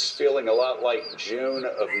 this is feeling a lot like June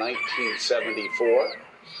of 1974,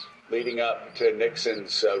 leading up to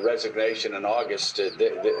Nixon's resignation in August.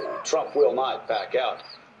 Trump will not back out.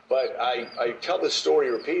 But I tell this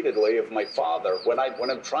story repeatedly of my father. When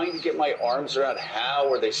I'm trying to get my arms around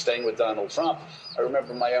how are they staying with Donald Trump, I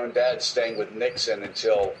remember my own dad staying with Nixon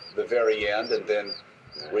until the very end and then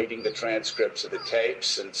reading the transcripts of the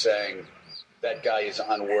tapes and saying, that guy is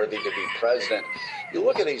unworthy to be president. You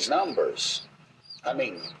look at these numbers. I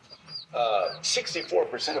mean,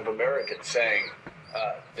 64% of Americans saying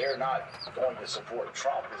they're not going to support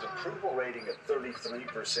Trump. His approval rating at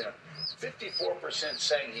 33%. 54%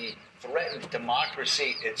 saying he threatened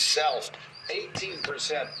democracy itself.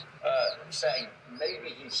 18% saying maybe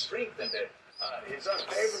he strengthened it. His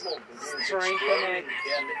unfavorable reviews Strengthen it.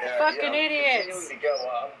 Fucking idiots. Continuing to go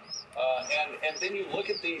up. And then you look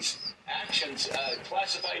at these actions,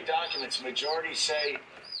 classified documents. Majority say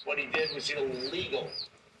what he did was illegal.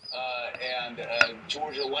 And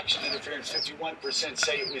Georgia election interference, 51%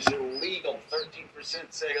 say it was illegal.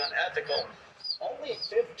 13% say unethical. Only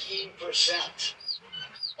 15%.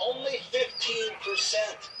 Only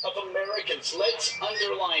 15% of Americans, let's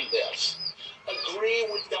underline this, agree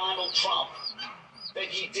with Donald Trump that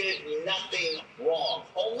he did nothing wrong.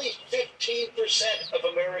 Only 15% of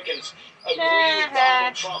Americans agree with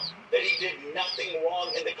Donald Trump that he did nothing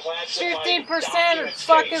wrong in the classified 15% are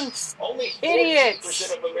fucking Only 14%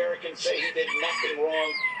 idiots. of Americans say he did nothing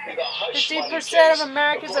wrong in the hush money 15% case. of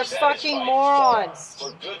Americans are course, that is fucking by morons.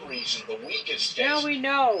 far, for good reason, the weakest case. Now we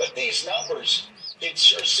know. But these numbers, it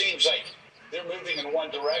sure seems like they're moving in one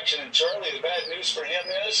direction. And Charlie, the bad news for him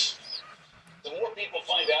is, the more people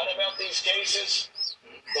find out about these cases,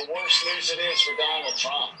 the worse news it is for Donald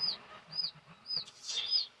Trump.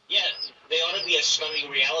 Yeah, they ought to be a stunning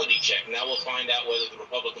reality check. Now we'll find out whether the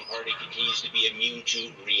Republican Party continues to be immune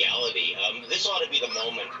to reality. This ought to be the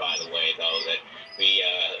moment, by the way, though, that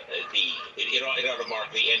it ought to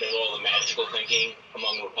mark the end of all the magical thinking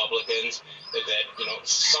among Republicans. That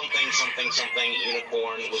something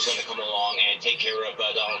unicorn was going to come along and take care of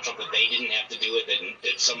Donald Trump. That they didn't have to do it.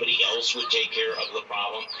 That somebody else would take care of the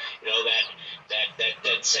problem.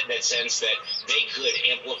 That sense that they could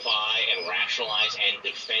amplify and rationalize and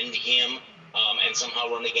defend him. And somehow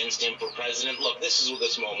run against him for president. Look, this is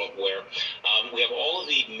this moment where we have all of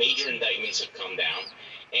the major indictments have come down,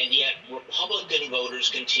 and yet Republican voters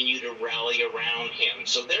continue to rally around him.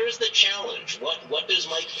 So there's the challenge. What does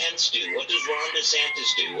Mike Pence do? What does Ron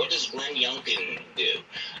DeSantis do? What does Glenn Youngkin do?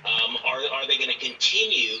 Are they going to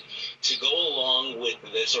continue to go along with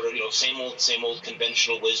the sort of same old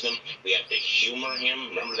conventional wisdom? We have to humor him.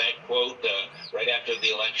 Remember that quote right after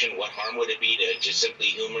the election? What harm would it be to simply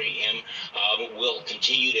humor him? We'll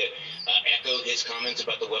continue to echo his comments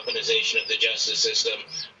about the weaponization of the justice system.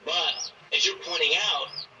 But as you're pointing out,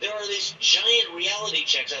 there are these giant reality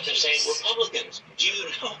checks out there saying, Republicans, do you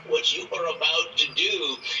know what you are about to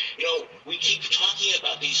do? We keep talking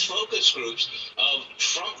about these focus groups of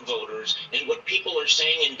Trump voters and what people are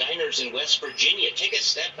saying in diners in West Virginia. Take a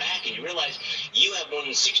step back and you realize you have more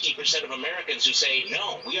than 60% of Americans who say,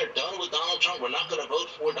 no, we are done with Donald Trump. We're not going to vote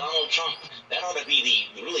for Donald Trump. That ought to be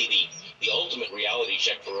the ultimate reality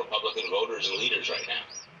check for Republican voters and leaders right now.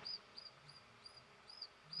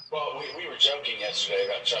 Well, we were joking yesterday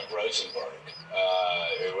about Chuck Rosenberg,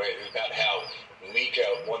 about how Mika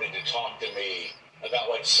wanted to talk to me about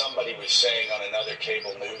what somebody was saying on another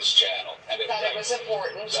cable news channel. And thought it was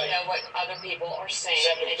important to know what other people are saying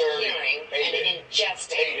and hearing and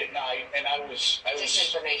ingesting. 8 at night, and I was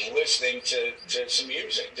listening to some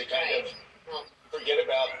music to kind of forget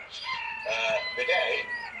about the day,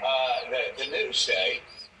 the news day.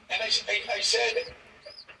 And I said,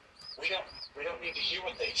 we don't need to hear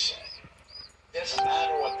what they say. It doesn't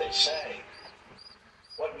matter what they say.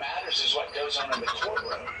 What matters is what goes on in the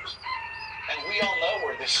courtrooms. And we all know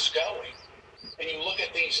where this is going. And you look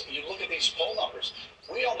at these poll numbers.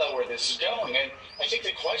 We all know where this is going. And I think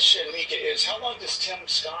the question, Mika, is how long does Tim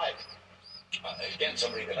Scott, again,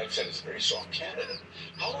 somebody that I've said is a very strong candidate,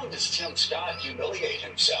 how long does Tim Scott humiliate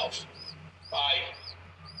himself by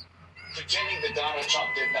pretending that Donald Trump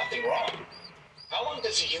did nothing wrong? How long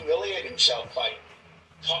does he humiliate himself by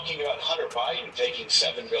talking about Hunter Biden taking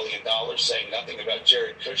 $7 billion, saying nothing about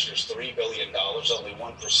Jared Kushner's $3 billion? Only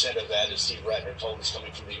 1% of that, as Steve Ratner told us,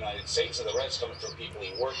 coming from the United States, and the rest coming from people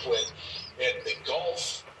he worked with in the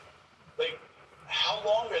Gulf. how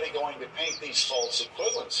long are they going to paint these false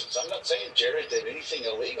equivalencies? I'm not saying Jared did anything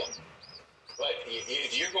illegal, but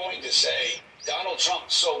if you're going to say Donald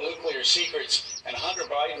Trump sold nuclear secrets and Hunter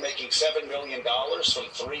Biden making $7 million from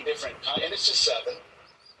 3 different countries, and it's just 7,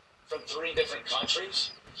 from 3 different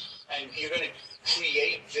countries, and you're going to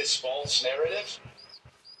create this false narrative,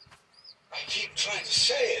 I keep trying to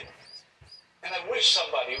say it, and I wish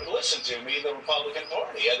somebody would listen to me in the Republican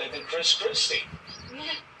Party other than Chris Christie.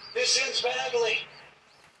 This ends badly.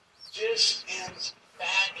 This ends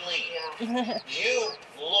badly. Yeah. You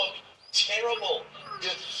look terrible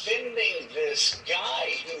defending this guy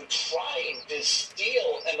who tried to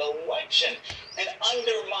steal an election and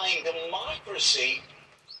undermine democracy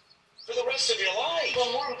for the rest of your life.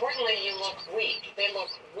 Well, more importantly, you look weak. They look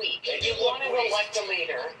weak. You want to elect a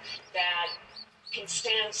leader that can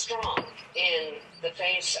stand strong in the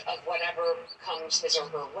face of whatever comes his or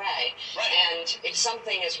her way. Right. And if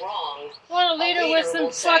something is wrong, want a leader with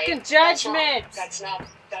some fucking judgment. That's not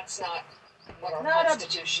what our Not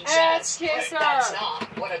Constitution ass says. kisser. That's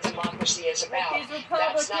not what a democracy is about. These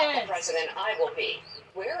That's not the Republicans. president I will be.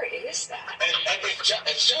 Where is that? And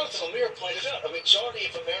as Jonathan Lemire pointed out, a majority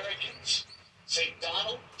of Americans say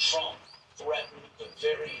Donald Trump threatened the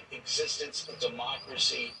very existence of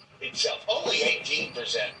democracy itself. Only 18%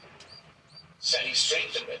 said he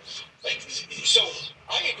strengthened it. Like, so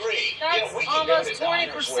I agree. That's we can go almost to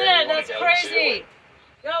diners 20%. where we wanna That's go crazy.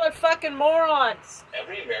 to. Y'all are fucking morons.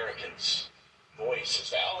 Every American's voice is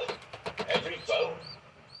valid. Every vote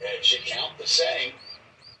should count the same.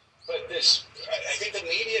 But I think the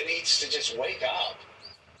media needs to just wake up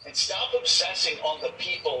and stop obsessing on the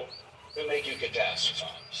people who make you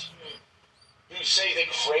catastrophize, who say the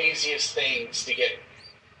craziest things to get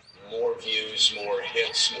more views, more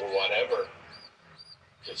hits, more whatever.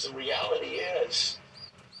 Because the reality is,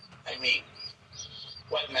 I mean,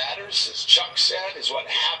 what matters, as Chuck said, is what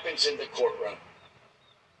happens in the courtroom,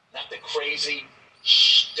 not the crazy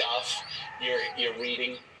stuff you're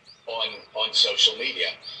reading on social media,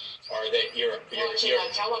 or that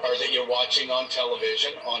you're watching on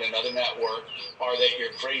television on another network, or that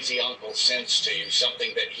your crazy uncle sends to you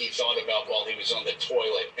something that he thought about while he was on the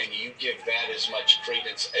toilet, and you give that as much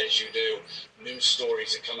credence as you do news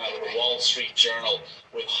stories that come out of the Wall Street Journal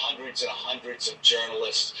with hundreds and hundreds of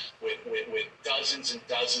journalists, with dozens and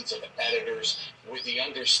dozens of editors, with the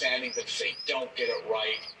understanding that if they don't get it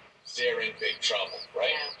right, they're in big trouble,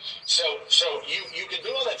 right? Yeah. So you can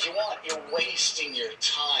do all that if you want. You're wasting your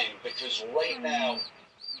time, because right now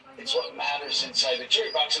it's what matters inside the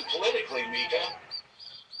jury box. And politically, Mika,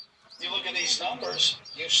 you look at these numbers,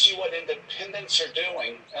 you see what independents are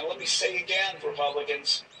doing. And let me say again,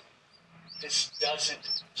 Republicans, this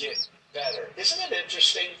doesn't get better. Isn't it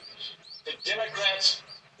interesting? The Democrats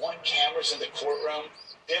want cameras in the courtroom.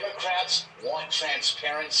 Democrats want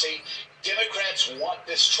transparency. Democrats want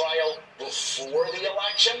this trial before the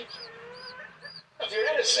election. If you're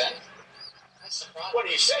innocent, what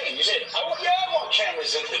are you saying? You said, I want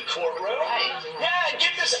cameras in the courtroom. Right. Yeah,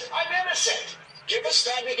 give this, I'm innocent. Give us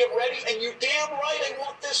time to get ready, and you damn right I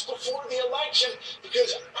want this before the election,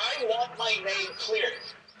 because I want my name cleared.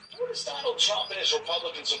 What does Donald Trump and his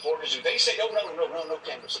Republican supporters do? They say, no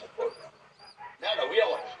cameras in the courtroom. No, we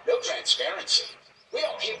don't want, no transparency. We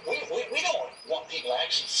don't want people to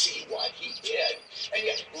actually see what he did. And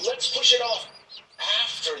yet, let's push it off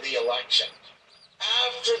after the election.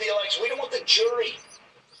 After the election. We don't want the jury.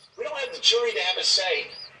 We don't have the jury to have a say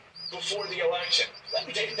before the election. Let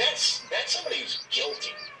me tell you, that's somebody who's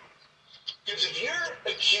guilty. Because if you're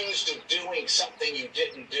accused of doing something you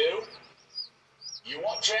didn't do, you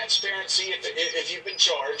want transparency if you've been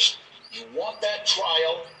charged. You want that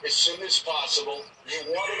trial as soon as possible.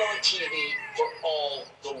 You want it on TV for all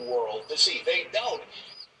the world to see. They don't.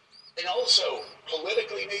 And also,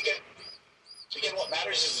 politically, Mika, again, what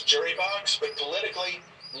matters is the jury box, but politically,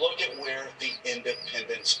 look at where the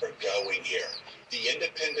independents are going here. The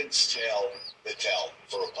independents tell the tale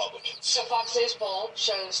for Republicans. So Fox News poll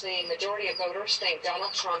shows the majority of voters think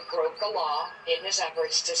Donald Trump broke the law in his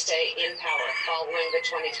efforts to stay in power following the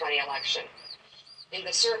 2020 election. In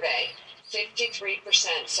the survey, 53%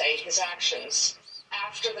 say his actions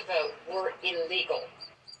after the vote were illegal.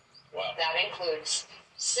 Wow. That includes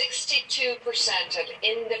 62% of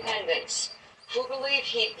independents who believe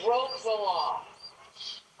he broke the law.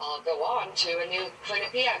 I'll go on to a new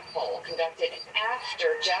Quinnipiac poll conducted after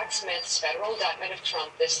Jack Smith's federal indictment of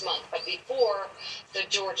Trump this month, but before the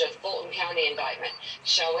Georgia Fulton County indictment,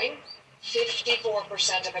 showing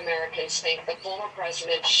 54% of Americans think the former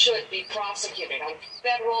president should be prosecuted on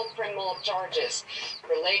federal criminal charges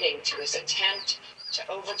relating to his attempt to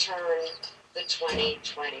overturn the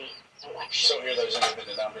 2020 election. So here those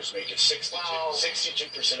independent numbers make it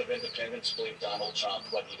 62% of independents believe Donald Trump,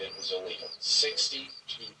 what he did was illegal. 62%.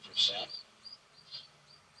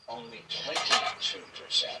 Only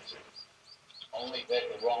 22%. Only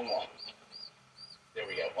the wrong one. There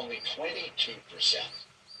we go. Only 22%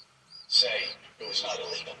 say it was not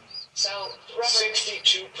illegal. So,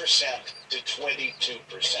 62% to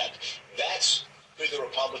 22%. That's who the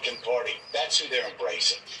Republican Party, that's who they're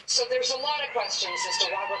embracing. So there's a lot of questions as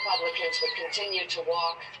to why Republicans would continue to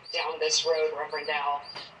walk down this road, Reverend Al.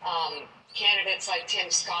 Candidates like Tim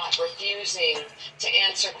Scott refusing to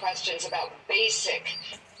answer questions about basic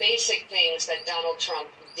things that Donald Trump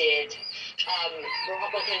did.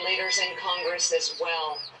 Republican leaders in Congress as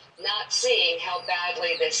well, not seeing how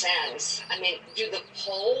badly this ends. I mean, do the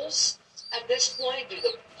polls at this point, do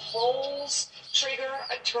the polls trigger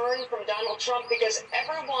a turn from Donald Trump? Because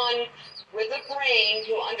everyone with a brain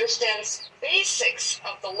who understands basics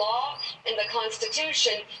of the law and the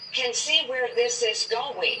Constitution can see where this is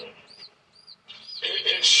going.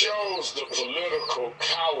 It shows the political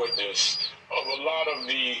cowardice of a lot of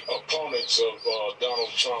the opponents of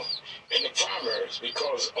Donald Trump in the primaries,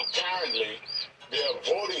 because apparently their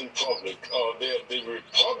voting public, the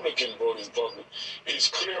Republican voting public, is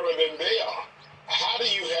clearer than they are. How do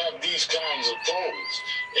you have these kinds of polls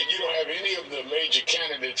and you don't have any of the major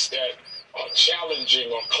candidates that are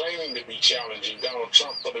challenging or claiming to be challenging Donald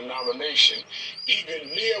Trump for the nomination, even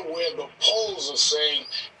near where the polls are saying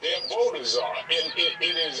their voters are? And it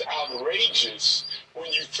is outrageous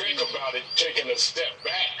when you think about it, taking a step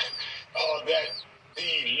back, that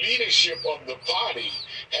the leadership of the party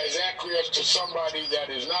has acquiesced to somebody that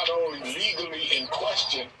is not only legally in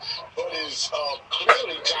question, but is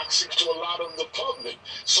clearly toxic to a lot of the public.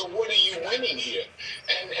 So what are you winning here?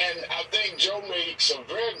 And I think Joe makes a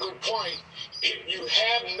very good point. If you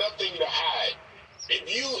have nothing to hide, if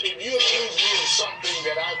you accuse me of something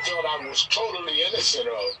that I felt I was totally innocent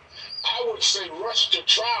of, I would say rush to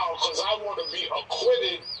trial, because I want to be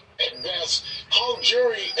acquitted at best, hung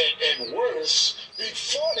jury at worst,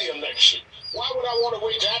 before the election. Why would I want to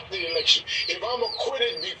wait after the election? If I'm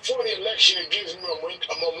acquitted before the election, it gives me a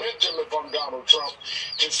momentum, if I'm Donald Trump,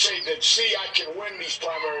 to say that, see, I can win these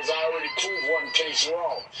primaries. I already proved one case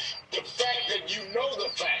wrong. The fact that you know the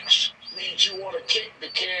facts means you want to kick the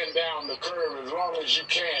can down the curb as long as you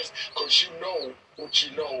can, because you know what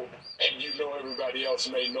you know, and you know everybody else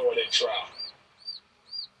may know it at trial.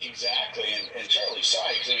 Exactly, and Charlie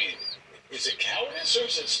Sykes, I mean, is it cowardice or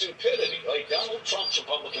is it stupidity? Like, Donald Trump's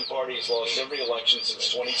Republican Party has lost every election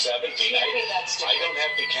since 2017. I don't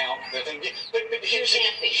have to count the thing. But here's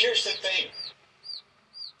the thing.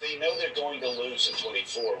 They know they're going to lose in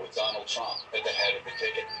 24 with Donald Trump at the head of the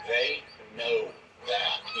ticket. They know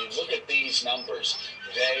that. You look at these numbers,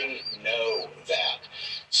 they know that.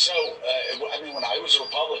 So, I mean, when I was a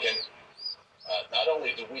Republican, not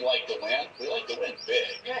only do we like to win, we like to win big.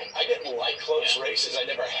 Right. I didn't like close races. I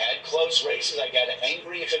never had close races. I got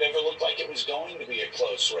angry if it ever looked like it was going to be a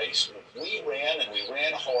close race. We ran, and we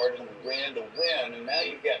ran hard, and we ran to win, and now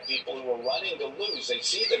you've got people who are running to lose. They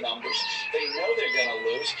see the numbers. They know they're going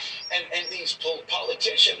to lose. And these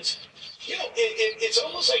politicians, you know, it's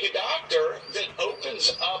almost like a doctor that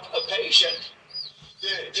opens up a patient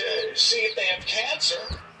to see if they have cancer,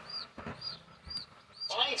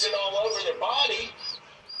 finds it all over their body,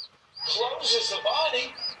 closes the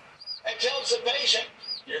body, and tells the patient,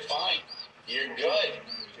 you're fine, you're good,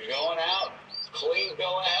 you're going out, clean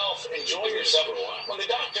bill of health, enjoy yourself. When the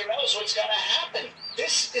doctor knows what's going to happen.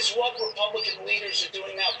 This is what Republican leaders are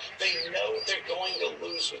doing now. They know they're going to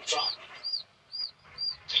lose with Trump.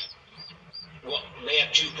 Well, they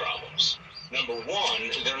have two problems. Number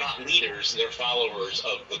one, they're not leaders, they're followers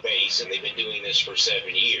of the base, and they've been doing this for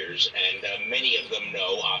 7 years, and many of them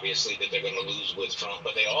know, obviously, that they're going to lose with Trump,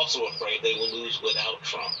 but they're also afraid they will lose without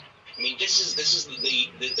Trump. I mean, this is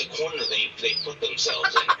the corner they put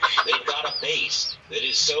themselves in. They've got a base that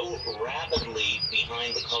is so rabidly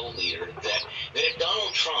behind the cult leader that if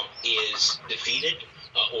Donald Trump is defeated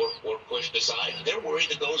or pushed aside, they're worried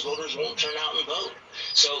that those voters won't turn out and vote.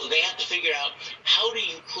 So they have to figure out, how do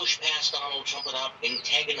you push past Donald Trump without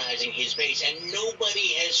antagonizing his base? And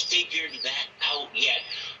nobody has figured that out yet.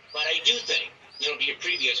 But I do think, you know, to your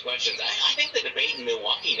previous questions, I think the debate in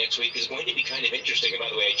Milwaukee next week is going to be kind of interesting. And by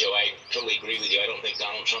the way, Joe, I totally agree with you. I don't think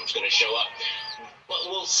Donald Trump's going to show up. But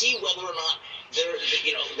we'll see whether or not there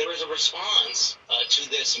is a response to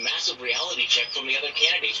this massive reality check from the other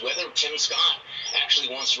candidates, whether Tim Scott actually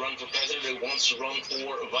wants to run for president or wants to run for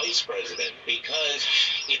vice president. Because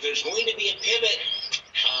if there's going to be a pivot,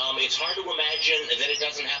 it's hard to imagine that it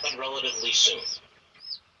doesn't happen relatively soon.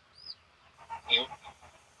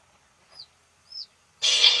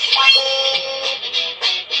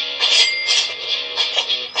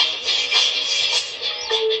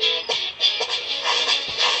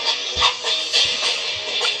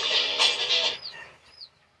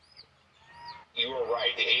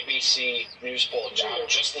 ABC News poll out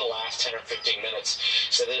just in the last 10 or 15 minutes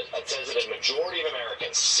says that a majority of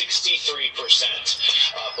Americans,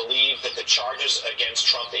 63%, believe that the charges against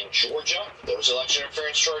Trump in Georgia, those election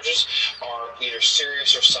interference charges, are either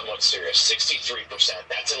serious or somewhat serious. 63%.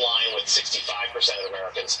 That's in line with 65% of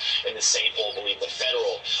Americans in the same poll believe the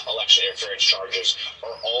federal election interference charges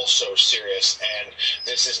are also serious. And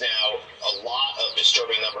this is now a lot of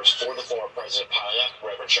disturbing numbers for the former president piling up,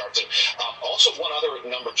 Reverend Sharpton. Also, one other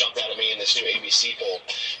number jumped out at me in this new ABC poll.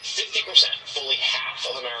 50%, fully half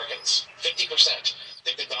of Americans, 50%,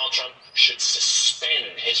 think that Donald Trump should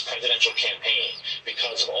suspend his presidential campaign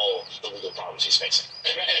because of all the legal problems he's facing.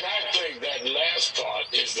 And I think that last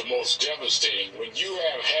part is the most devastating. When you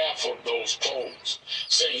have half of those polls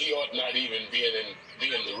saying he ought not even be in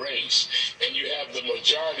the race, and you have the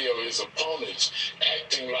majority of his opponents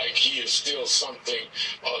acting like he is still something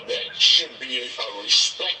that should be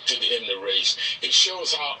respected in the race, it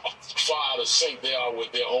shows how far out of sync they are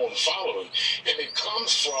with their own following. And it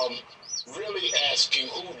comes from really asking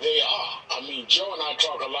who they are. I mean, Joe and I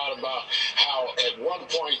talk a lot about how at one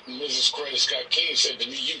point Mrs. Coretta Scott King said to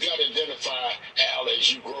me, you got to identify, Al,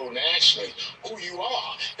 as you grow nationally, who you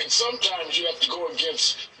are. And sometimes you have to go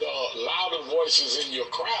against the louder voices in your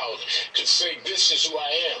crowd to say, this is who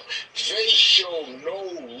I am. They show no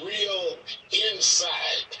real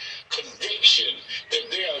inside conviction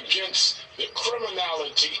that they're against the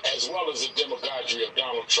criminality as well as the demagoguery of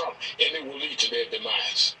Donald Trump, and it will lead to their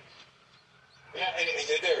demise. Yeah, and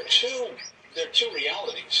there are two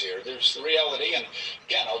realities here. There's the reality, and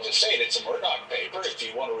again, I'll just say it, it's a Murdoch paper. If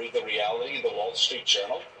you want to read the reality in the Wall Street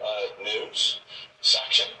Journal news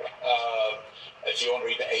section, if you want to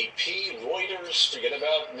read the AP, Reuters, forget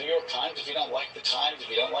about New York Times if you don't like the Times, if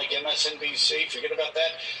you don't like MSNBC, forget about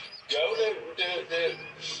that. Go to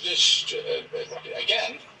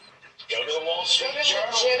again, go to the Wall Street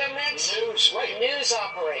Journal. Legitimate news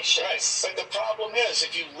operations. Right. But the problem is,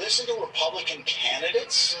 if you listen to Republican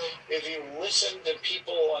candidates, if you listen to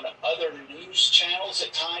people on other news channels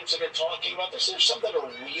at times that are talking about this, there's some that are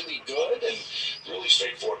really good and really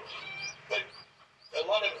straightforward. But a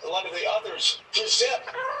lot of the others present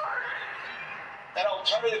an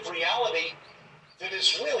alternative reality that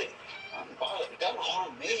is really, it doesn't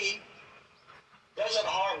harm me. Doesn't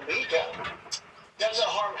harm Mika. Doesn't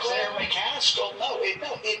harm Claire McCaskill. No, it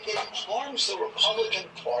harms the Republican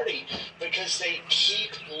Party because they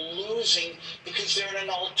keep losing because they're in an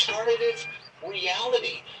alternative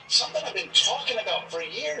reality. Something I've been talking about for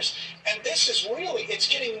years, and this is really, it's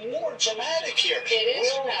getting more dramatic here.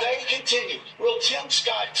 Will they continue? Will Tim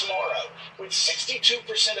Scott tomorrow, with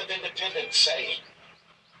 62% of independents saying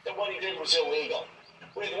that what he did was illegal,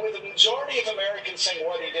 with the majority of Americans saying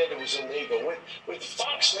what he did was illegal, with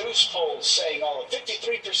Fox News polls saying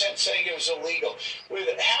 53% saying it was illegal, with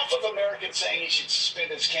half of Americans saying he should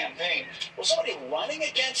suspend his campaign, will somebody running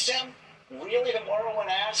against him really tomorrow when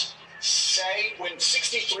asked say, when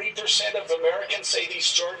 63% of Americans say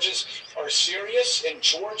these charges are serious in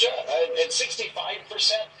Georgia, and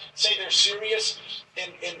 65% say they're serious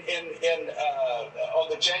on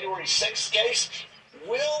the January 6th case,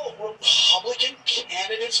 will Republican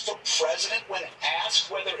candidates for president, when asked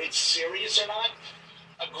whether it's serious or not,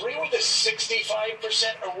 agree with the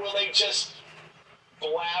 65%, or will they just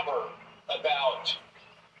blabber about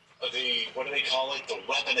the, what do they call it, the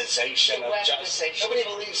weaponization of justice? Nobody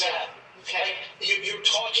believes that. Okay. You're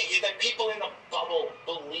talking that people in the bubble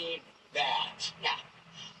believe that. Yeah.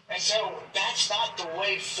 And so that's not the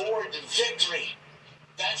way forward to victory.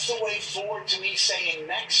 That's the way forward to me saying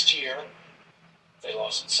next year, they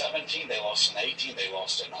lost in 17, they lost in 18, they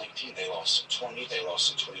lost in 19, they lost in 20, they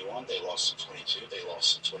lost in 21, they lost in 22, they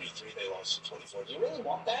lost in 23, they lost in 24. Do you really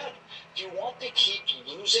want that? Do you want to keep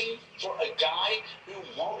losing for a guy who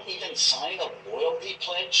won't even sign a loyalty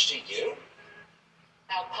pledge to you?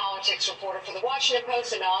 Now, politics reporter for the Washington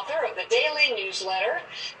Post and author of the daily newsletter,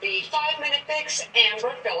 The 5-Minute Fix,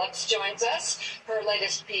 Amber Phillips, joins us. Her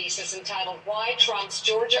latest piece is entitled, Why Trump's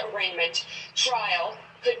Georgia Arraignment Trial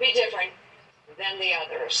Could Be Different Than the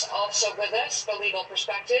Others. Also with us, the legal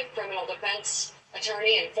perspective, criminal defense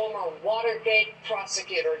attorney and former Watergate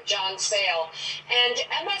prosecutor John Sale. And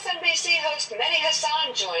MSNBC host Mehdi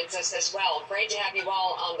Hassan joins us as well. Great to have you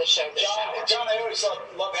all on the show this hour. John, I always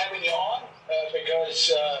love having you on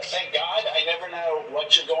because, thank God, I never know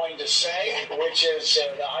what you're going to say, which is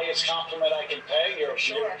the highest compliment I can pay. You're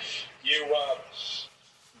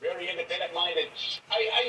very independent-minded. I